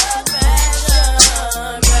thug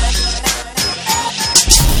passion, baby.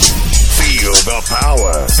 Feel the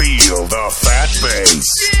power. Feel the fat bass.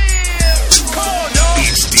 Yeah. Come on, dog.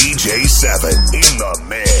 It's DJ7 in the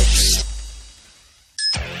mix.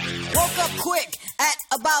 Woke up quick at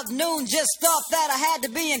about noon. Just thought that I had to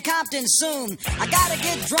be in Compton soon. I gotta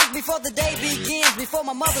get drunk before the day begins, before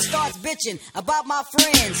my mother starts bitching about my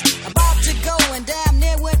friends. About to go and damn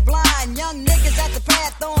near went blind. Young niggas at the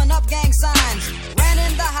pad throwing up gang signs. Ran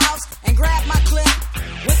in the house and grabbed my clip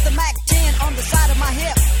with the Mac 10 on the side of my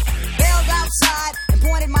hip. Bailed outside and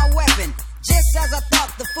pointed my weapon. Just as I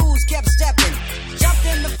thought, the fools kept stepping. Jumped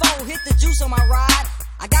in the foe, hit the juice on my ride.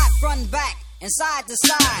 I got front and back and side to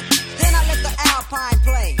side. Then I let the Alpine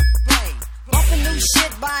play. Bumping new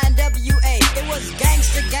shit by NWA. It was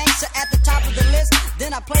gangster at the top of the list.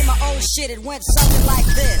 Then I played my old shit, it went something like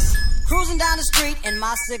this. Cruising down the street in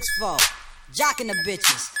my 6'4", jocking the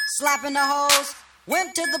bitches, slapping the hoes.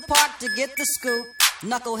 Went to the park to get the scoop.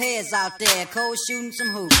 Knuckleheads out there, cold shooting some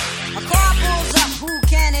hoops. A car pulls up, who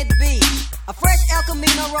can it be? A fresh El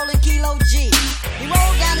Camino rolling Kilo G. He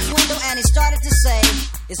rolled down his window and he started to say,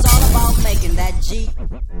 it's all about making that G.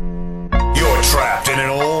 You're trapped in an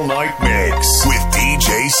all-night mix with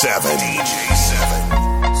DJ7.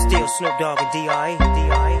 Still Snoop Dogg and D.I.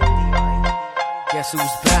 Guess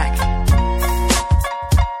who's back?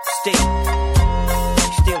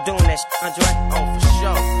 Still doing that shit, Andre? Oh, for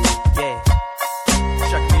sure. Yeah.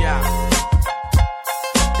 Check me out.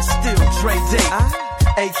 It's still Dre Day,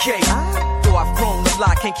 AK. Though I've grown a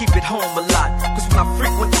lot, can't keep it home a lot. Cause when I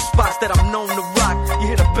frequent the spots that I'm known to rock, you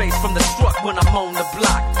hear the bass from the truck when I'm on the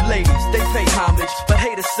block. Ladies, they pay homage, but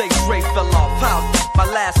haters say Dre fell off. How? My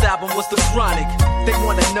last album was The Chronic. They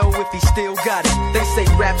wanna know if he still got it. They say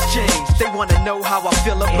raps change, they wanna know how I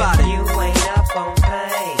feel about it. You ain't up on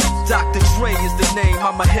pain. Dr. Dre is the name,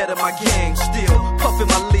 I'm ahead of my game. Still puffin'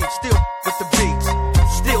 my leaf, still with the beats.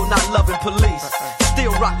 Still not loving police.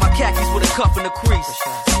 Still rock my khakis with a cuff and a crease.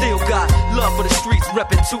 Still got love for the streets,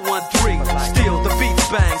 reppin' 213. Still the beats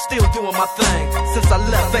bang, still doing my thing. Since I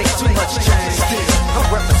left, ain't too much change. Still I'm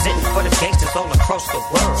representing for the gangsters all across the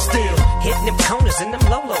world. Still hitting them corners and them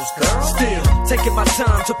lolos, girl. Still taking my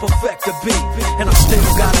time to perfect the beat. And I still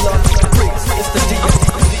got love for the streets. It's the D.O.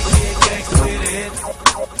 Get gangsta with it.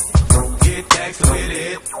 Get gangsta with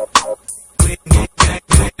it. Get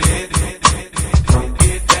gangsta with it.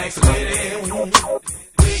 Get gangsta with it.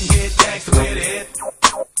 We can get gangsta with it.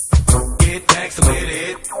 Get gangsta with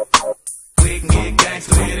it. We can get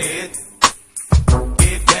gangsta with it.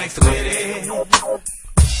 Get gangsta with it.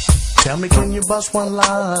 Tell me, can you bust one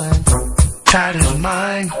line? Tight as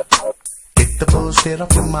mine. bullshit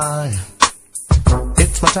off your mind.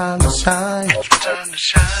 It's my time to shine.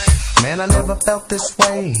 Man, I never felt this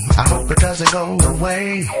way. I hope it doesn't go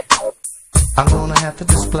away. I'm gonna have to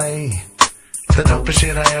display the dopest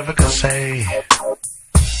shit I ever could say.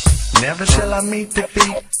 Never shall I meet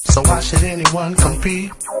defeat, so why should anyone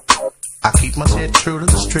compete? I keep my shit true to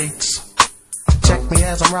the streets. Check me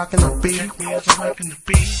as I'm rocking the beat.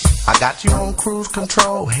 I got you on cruise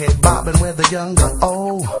control, head bobbing with the young or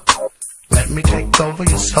old. Let me take over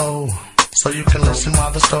your soul, so you can listen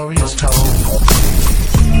while the story is told.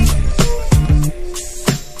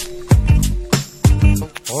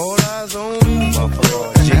 All eyes on me.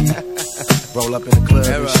 Roll up in the club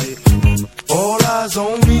and shit. All eyes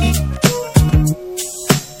on me.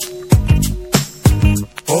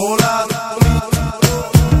 All eyes on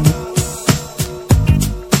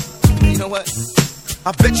me. You know what?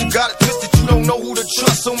 I bet you got it twisted, you don't know who to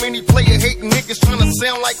trust. So many player hating niggas trying to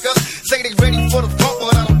sound like us. Say they ready for the bump,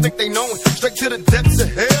 but I don't think they know it. Straight to the depths of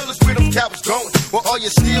hell is where them cowards going. Well, are you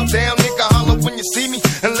still down, nigga? Holler when you see me.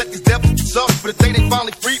 And let these devils be soft for the day they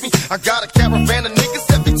finally free me. I got a caravan of niggas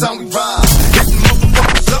every time we ride. Hitting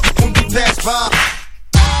motherfuckers up when we pass by.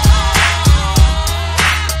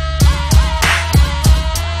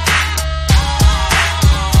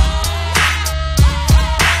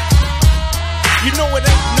 You know it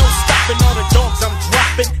ain't no stopping all the dogs I'm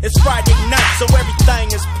dropping. It's Friday night, so everything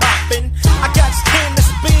is popping. I got stand to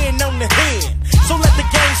spin on the hand, so let the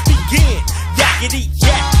games begin. Yakety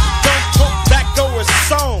yak, don't talk back or a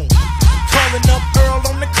song. Calling up Earl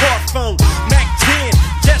on the car phone. Mac 10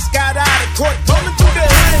 just got out of court, rolling through the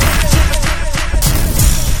hood.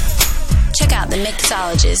 Check out the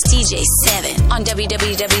Mixologist DJ Se7en on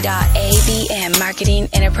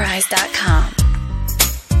www.abmmarketingenterprise.com.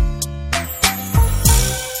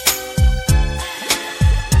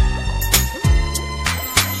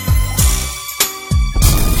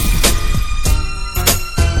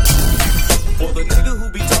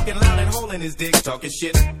 His dick talking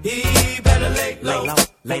shit, he better lay low.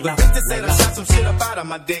 Lay low. The bitch that said I shot some shit up out of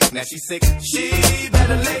my dick, now she sick. She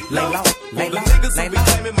better lay low. The niggas who be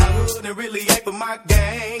claiming my hood and really ain't for my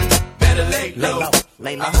gang, better lay low.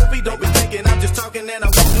 I hope he don't be thinking I'm just talking and I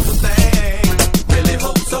won't do a thing. Really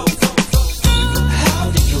hope so. How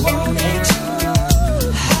do you want it?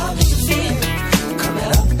 How do you feel? Coming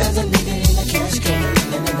up as a nigga in the cash can,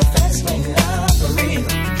 living in the fast lane, love for real.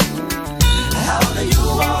 How do you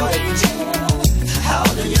want it? How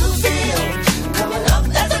do you feel? Coming up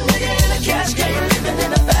as a nigga in a cash can, living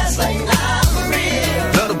in a fast lane, I'm for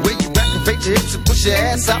real. Love the way you activate your hips and push your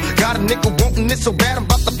ass out. Got a nigga wanting it so bad I'm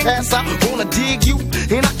about to pass out. Wanna dig you,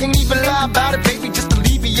 and I can't even lie about it, baby. Just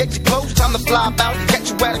alleviate your clothes, time to fly about. Catch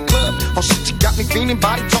you at a club, oh shit, you got me feeling.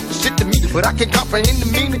 Body talking shit to me, but I can't comprehend the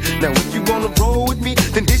meaning. Now if you wanna roll with me,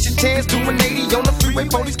 then here's your chance. Doing 80 on the freeway,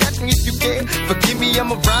 police catch me if you can. Forgive me,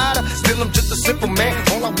 I'm a rider, still I'm just a simple man.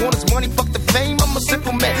 All I want is money, fuck the fame, I'm a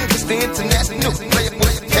simple man. Mr. International, player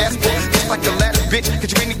with a passport. Just like the latter bitch,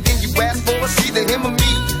 get you anything you ask for. It's either him or me.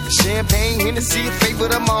 Champagne, Hennessy, a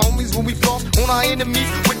favorite of my homies when we floss on our enemies.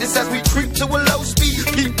 Witness as we creep to a low speed.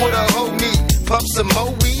 Keep what a hoe need. Pump some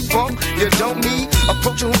more weed, bump you don't need.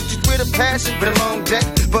 Approaching hoochies with a passion, been a long day,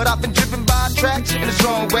 but I've been driven by attraction in a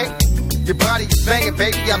strong way. Your body is banging,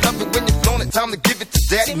 baby. I love it when you're flown it. Time to give it to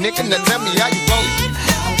daddy, nigga. Now tell me how you want it.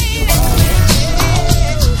 How do you want it?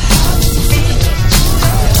 How do you feel?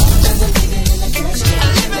 As a nigga in a cash can,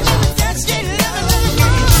 living in a fast lane, love for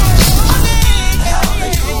real. How do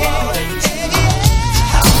you want it?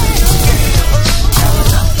 How do you feel?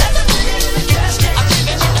 Coming up as a nigga in a cash can, living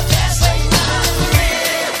in a fast lane, love for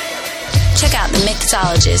real. Check out the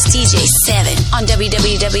Mixologist DJ Se7en on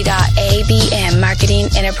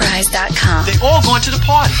www.abmmarketingenterprise.com. They all going to the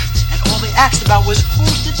party, and all they asked about was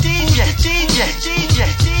who's the DJ?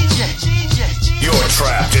 You're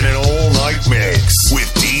trapped in an all-night mix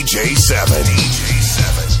with DJ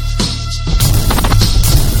Se7en.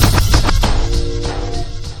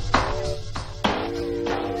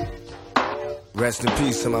 Rest in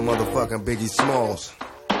peace to my motherfucking Biggie Smalls.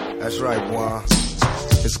 That's right, boy.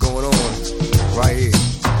 It's going on right here.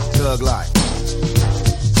 Thug life.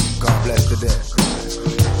 God bless the dead.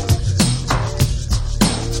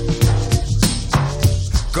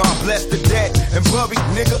 God bless the dead and buried,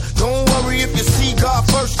 nigga. Don't worry if you see God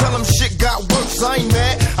first. Tell him shit got worse. I ain't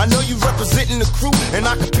mad. I know you representing the crew, and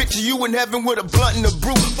I can picture you in heaven with a blunt and a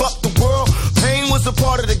brew. Fuck the world. Pain was a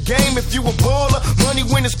part of the game. If you a baller, money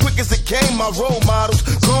went as quick as it came. My role models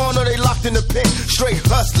gone or they locked in the pen. Straight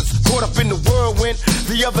hustlers caught up in the whirlwind.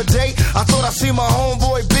 The other day, I thought I seen my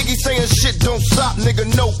homeboy Biggie saying shit don't stop, nigga,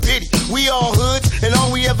 no pity. We all hoods, and all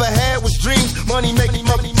we ever had was dreams. Money making,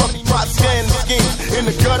 money, prop scandals. schemes. In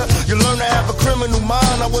the gutter, you learn to have a criminal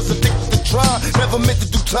mind. I was addicted to crime, never meant to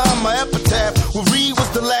do time. My epitaph with Reed was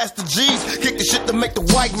the last of G's. Kick the shit to make the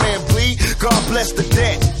white man bleed. God bless the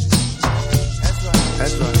dead.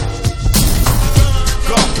 That's right.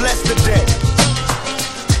 God bless the dead.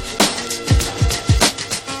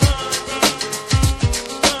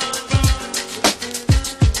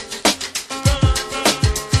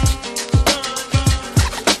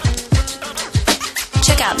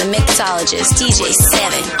 Out the Mixologist,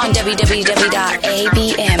 DJ7, on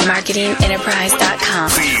www.abmmarketingenterprise.com.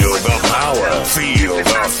 Feel the power, feel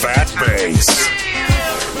the fat bass.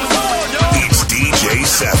 It's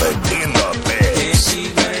DJ7 in the mix.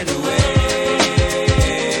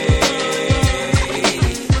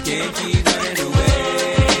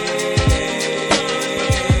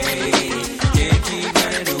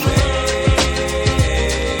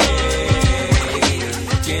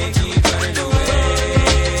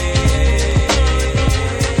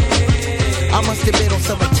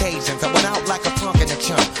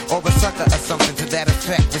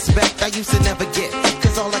 Respect I used to never get,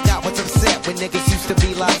 cause all I got was upset when niggas used to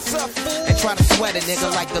be like, and try to sweat a nigga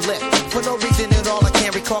like the lip. For no reason at all, I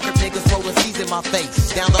can't recall if niggas rolling C's in my face.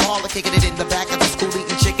 Down the hall, kicking it in the back of the school,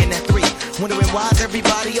 eating chicken at 3. Wondering why's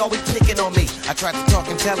everybody always picking on me. I tried to talk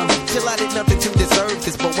and tell them, till I did nothing to deserve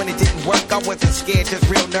this. But when it didn't work, I wasn't scared, just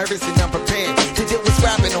real nervous and unprepared to deal with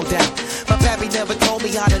scrapping, no doubt. My pappy never told me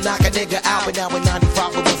how to knock a nigga out, but now in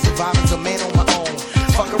 95 I was surviving, a man on my own.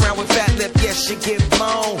 Fuck around with fat lip, yes, she get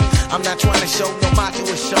blown. I'm not trying to show no macho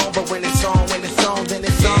is shown, but when it's on, then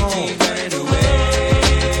it's on. Can't keep running away.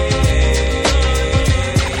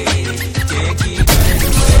 Can't keep running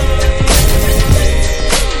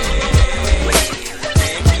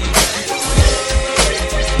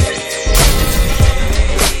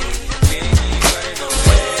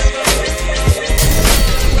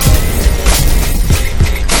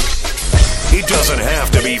It doesn't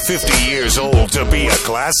have to be 50 years old to be a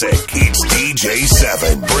classic. It's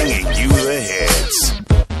DJ7 bringing you the hits.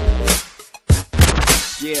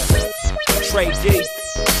 Yeah, Trey D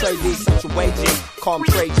situation. Call him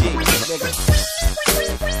Trey G, nigga.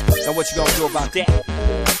 Now what you gonna do about that?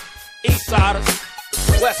 Eastsiders,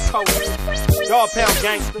 West Coast, Dog Pound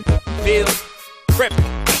Gangster, Bill, Crippin'.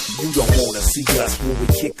 You don't wanna see us when we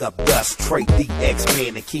kick up dust. Trey D,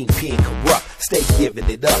 X-Man and Kingpin corrupt. Stay giving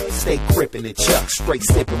it up, stay crippin' and chuck. Straight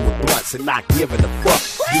sippin' with blunts and not giving a fuck.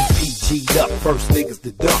 DPG'd up, first niggas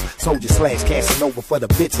to dump. Soldier / Casanova for the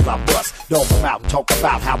bitches I bust. Don't come out and talk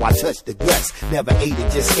about how I touch the guts. Never ate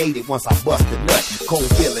it, just ate it once I bust a nut. Cold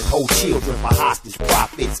feeling, hold children for hostage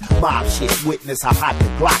profits. Mob shit, witness how hot the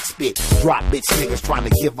Glock spit. Drop bitch niggas trying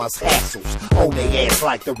to give us hassles. On they ass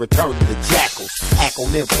like the return of the jackals. Act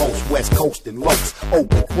on them posts, West Coast and Lokes.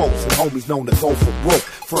 Open quotes and homies known to go for broke.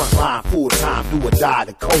 Front line, full time, do or die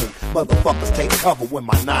the code. Motherfuckers take cover when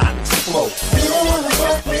my 9 explodes. You don't wanna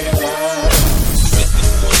fuck me alive.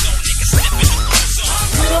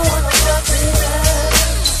 You don't wanna fuck me alive.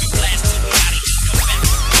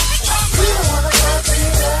 You don't wanna fuck me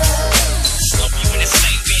alive. Slump you in the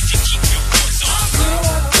same bed, you keep your voice on. You don't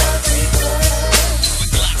wanna fuck me alive.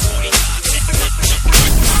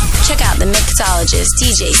 Check out the Mixologist,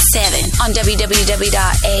 DJ7, on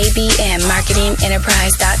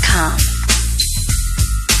www.abmmarketingenterprise.com.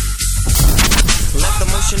 Let the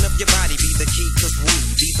motion of your body be the key, cause we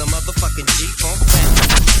be the motherfucking G-Funk family.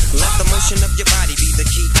 Let the motion of your body be the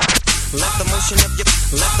key. Let the motion of your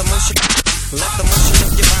body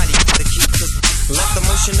be the key, cause let the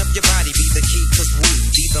motion of your body be the key, cause we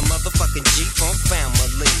be the motherfucking G-Funk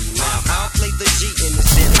family. Now I'll play the G in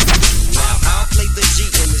this deli. Now I'll play the G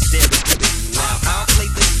in this deli. Now I'll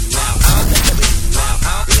play the Now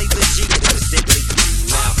I'll play the G in this deadly.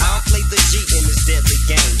 Now I'll play the G in this deadly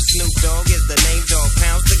game. Snoop Dogg is the name, Dog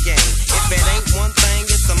Pound's the game. If it ain't one thing,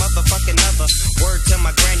 it's a motherfucking other. Word to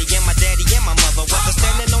my granny and my daddy and my mother. Whether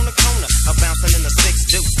standing on the corner or bouncing in the 6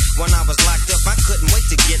 deuce. When I was locked up, I couldn't wait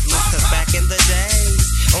to get loose. Cause back in the days,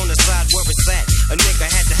 on the side where it's at, a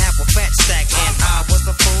nigga had to have a fat stack, and I was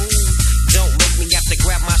a fool. Don't make me have to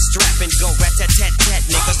grab my strap and go rat-tat-tat-tat,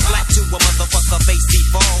 nigga. Slap to a motherfucker face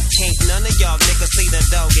ball. Can't none of y'all niggas see the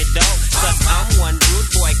doggy dog. Cause I'm one rude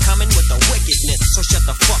boy coming with the wickedness. So shut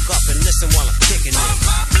the fuck up and listen while I'm kicking it.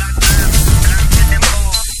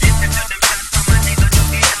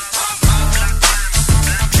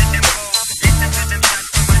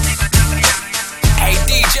 Hey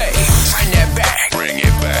DJ, bring that back. Bring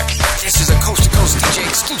it back. This is a coast to coast DJ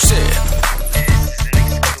exclusive.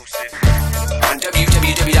 On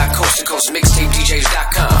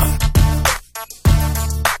www.coasttocoastmixtapedjs.com.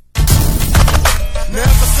 Now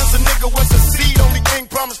ever since a nigga was a seed, only thing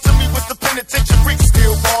promised to me was the penitentiary.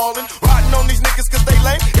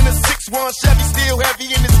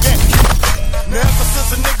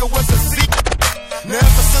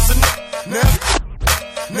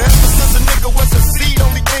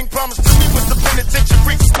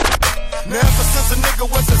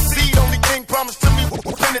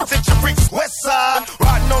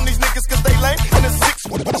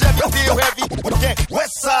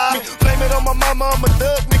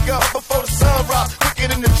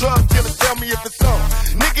 drug dealer, tell me if it's on.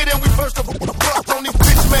 Nigga, then we first of all on these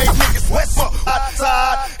bitch-made niggas. West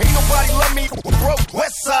side, ain't nobody love me. Broke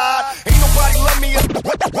West side, ain't nobody love me.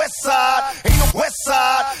 West side, ain't no West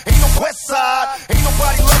side, ain't no West side, ain't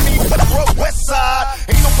nobody love me. Broke West side,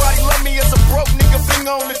 ain't nobody love me as a broke nigga.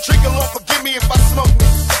 Finger on the trigger, Lord forgive me if I smoke me.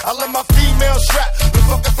 I let my female strap, the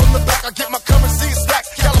fucker from the back. I get my currency stacked.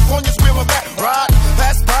 California's where I'm at. Ride,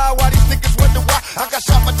 pass by, why these niggas wonder why I got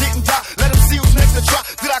shot but didn't die. Let them see who's next to try.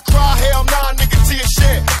 Did I cry? Hell nah, nigga, tear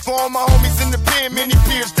shed. For all my homies in the pen, many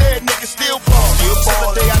peers dead, niggas still ball. Till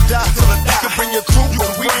the day I die, till I die. You can bring your crew,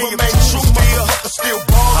 but we remain true. Motherfuckers still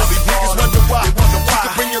ball. These niggas wonder why. You can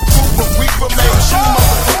bring your crew, but we remain true.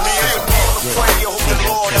 Motherfuckers still ball. Pray, hope the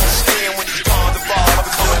Lord understand when he's gone the ball.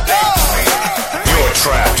 You're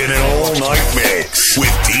trapped in an all-night mix with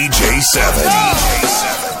DJ 7.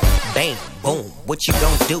 Bang, boom, what you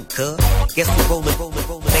gonna do, cuz? Guess we rollin',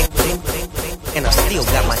 bang, bang, bang, bang. And I still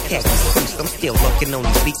got my khakis creased. I'm still looking on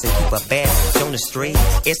these beats and keep a bad bitch on the street.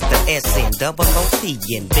 It's the SN-double-O-T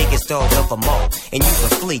and biggest dog of them all. And you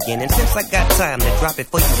was fleeing. And since I got time to drop it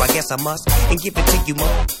for you, I guess I must. And give it to you,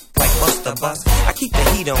 mom, like Buster Bus. I keep the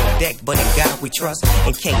heat on deck, but in God we trust.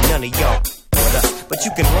 And can't none of y'all with us. But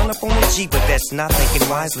you can run up on a G, but that's not thinking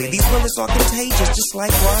wisely. These bullets are contagious, just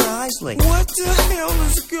like Ron Isley. What the hell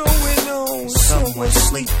is going on? Someone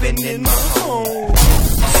sleeping in my home.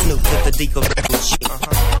 Snoop with the Deagle G.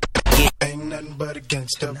 Ain't nothing but a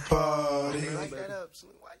gangsta party.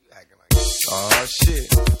 Oh shit.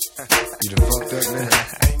 You done fucked up now.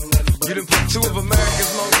 You done put two of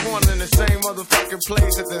America's most wanted in the same motherfucking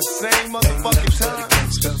place at the same motherfucking time.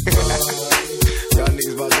 Y'all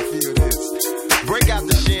niggas about to feel this. Break out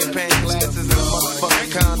the champagne glasses and the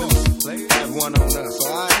motherfucking condoms. Have one on us,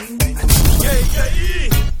 alright? Yeah.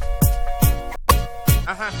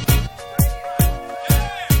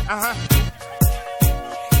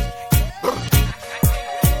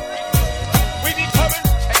 We be coming.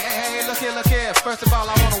 Hey, look here. First of all,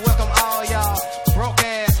 I want to welcome all y'all broke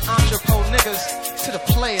ass entrepreneur niggas to the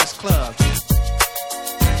Players Club.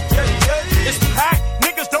 It's packed.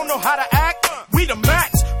 Niggas don't know how to act. We the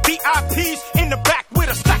max. VIPs in the back with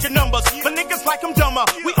a stack of numbers. For niggas like them dumber,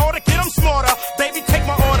 we ought to get them smarter. Baby, take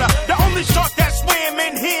my order. The only shark that swim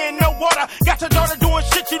in here in no water. Got your daughter doing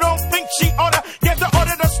shit you don't think she oughta. Get the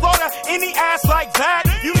order to slaughter any ass like that.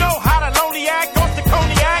 You know how to lonely act off the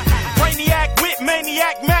cognac. Brainiac with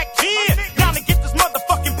maniac Mac 10. Down to get this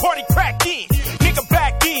motherfucking party cracked in. Nigga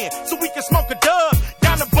back in so we can smoke a dub.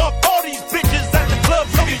 Down to bump all these bitches at the club.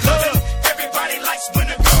 So we love. Everybody likes when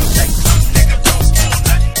the girls take some. Nigga don't want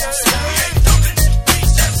nothing. We ain't dumping. We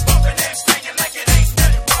just bumping and spanking like it ain't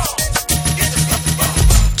nothing wrong.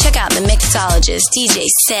 Check out the Mixologist DJ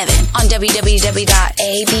 7 on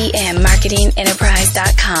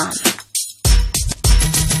www.abmmarketingenterprise.com.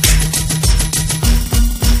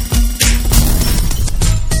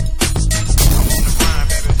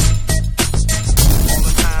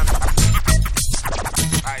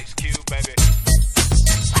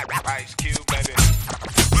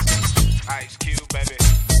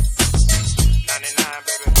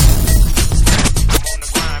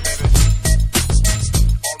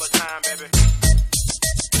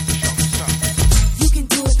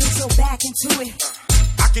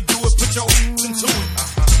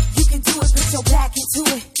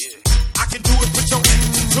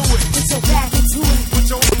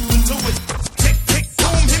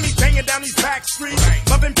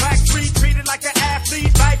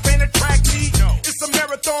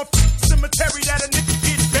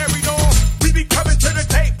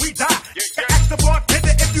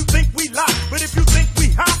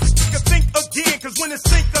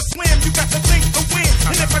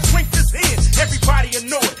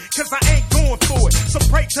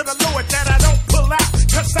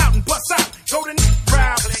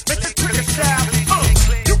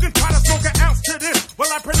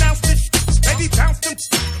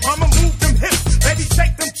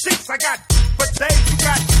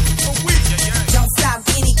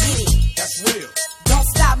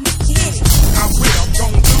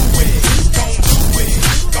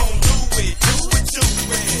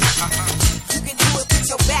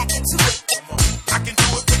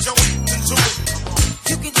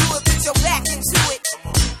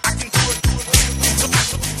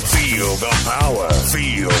 Feel the power.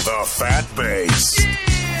 Feel the fat bass.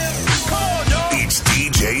 It's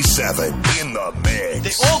DJ 7 in the mix.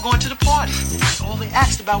 They all going to the party. All they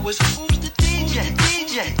asked about was who's the DJ?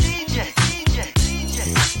 DJ.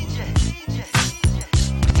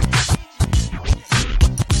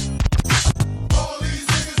 All these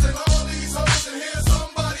niggas and all these hoes in here,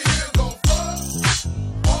 somebody here gon' fuck.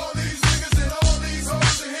 All these niggas and all these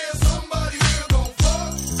hoes in here,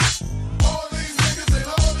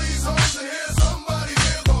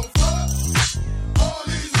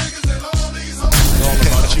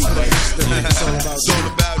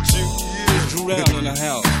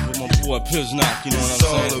 Piznok, you know what I'm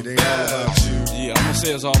saying? It's all about you. Yeah, I'm gonna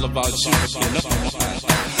say it's all about you.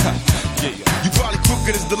 You probably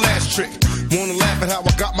crooked as the last trick. Wanna laugh at how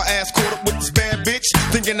I got my ass caught up with this bad bitch?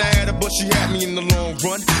 Thinking I had her, but she had me in the long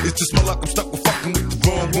run. It's just my luck, I'm stuck with fucking with the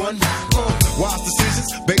wrong one. Wise decisions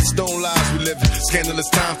based on lies we live in. Scandalous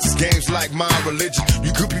times, it's games like my religion.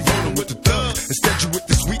 You could be rolling with the thug. Instead you with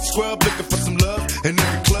the sweet scrub, looking for some love in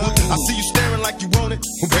every club. I see you staring like you want it.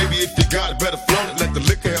 Well baby, if you got it, better flaunt it. Let the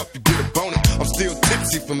liquor help you get a bone it. I'm still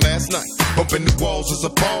tipsy from last night. Bumping the walls as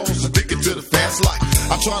a pause, addicted to the fast life.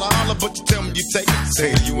 I try to holler, but you tell me you take it.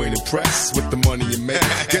 Say you ain't impressed with the money you make.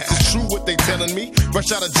 Guess it's true what they telling me.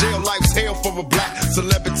 Fresh out of jail, life's hell for a black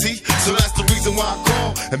celebrity. So that's the reason why I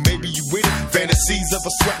call, and maybe you with it. Fantasies of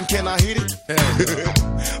a sweating, can I hit it?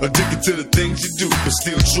 Addicted to the things you do, but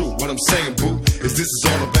still true. What I'm saying, boo, is this is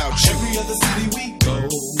all about you. Every other city we go.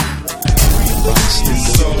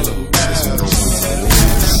 It's all about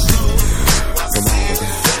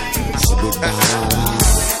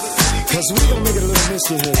Cause we gon' make it a little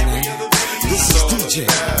mystery here, man. This is DJ.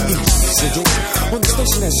 On the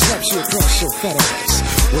station that slaps you across your fat ass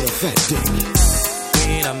with a fat dick.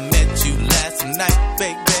 When I met you last night,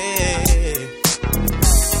 baby,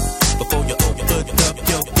 before you opened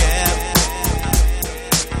your gap,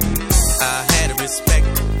 I had a respect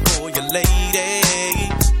for your lady,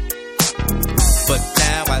 but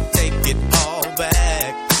now I take it all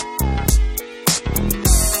back.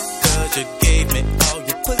 Cause you gave me all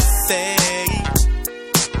your pussy,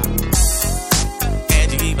 and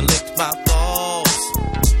you even licked my balls.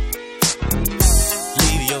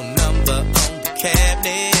 Leave your number on the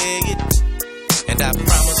cabinet, and I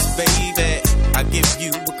promise, baby, I'll give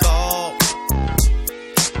you a call.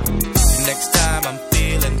 Next time I'm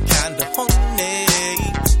feeling kinda horny,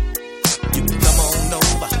 you can come on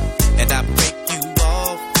over, and I break you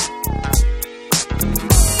off.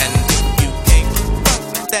 And if you can't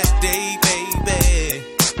fuck that day, baby,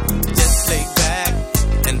 just lay back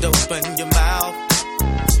and open your mouth.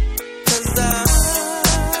 Cause I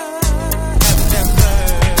have never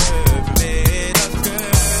met a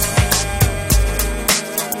girl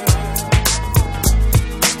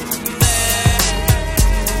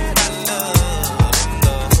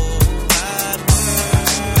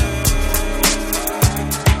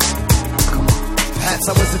Perhaps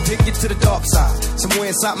I was addicted to the dark side. Somewhere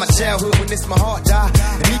inside my childhood when this my heart died.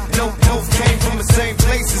 And even though both came from the same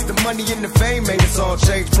places, the money and the fame made us all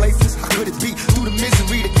change places. How could it be through the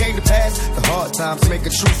misery that came to pass? The hard times make a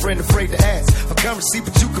true friend afraid to ask for currency,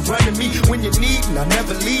 but you can run to me when you need, and I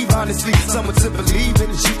never leave. Honestly, someone to believe in,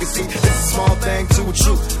 as you can see, it's a small thing to a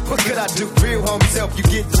truth. What could I do? Real homies help you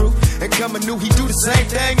get through. And coming new, he do the same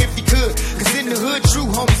thing if he could. Cause in the hood, true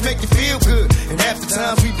homies make you feel good. And half the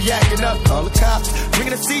times we be acting up, all the cops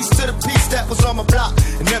bringing a cease to the peace that was on my block.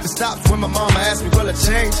 It never stops when my mama asks me, will I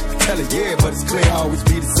change? I tell her, yeah, but it's clear I'll always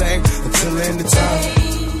be the same until the end of time.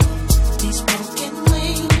 These broken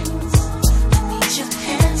wings, I need your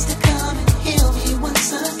hands to come and heal me once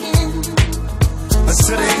again.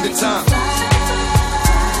 Until the end of time.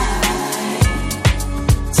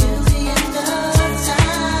 Till the end of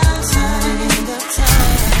time, end of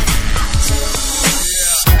time.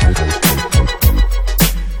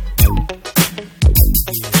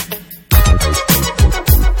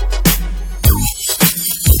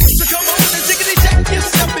 So come on and jiggity check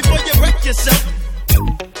yourself before you wreck yourself.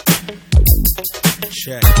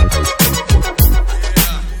 Check.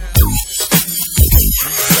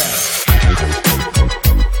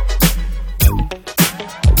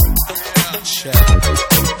 Check.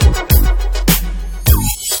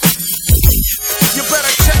 You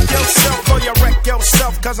better check yourself or you wreck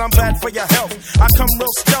yourself, cause I'm bad for your health. I come real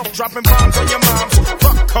stealth, dropping bombs on your moms.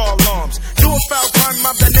 Fuck call alarms. Do a foul crime,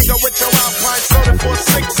 I'm that nigga with your Alpine soda for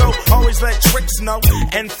 6. So always let tricks know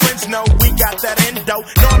and friends know we got that endo.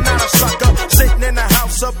 No, I'm not a sucker, sitting in a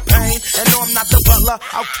house of pain. And no, I'm not the butler,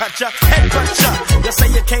 I'll cut ya, head cut ya. You say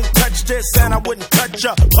you can't touch this and I wouldn't touch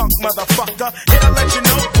ya, punk motherfucker. Here to let you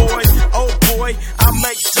know, boy, oh boy, I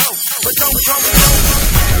make dope, but don't come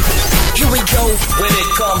Here we go when it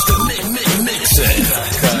comes to mixing,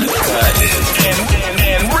 cutting,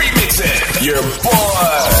 and remixing. Your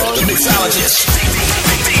boy, the mixologist,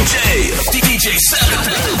 DJ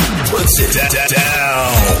Se7en,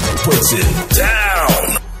 puts it down.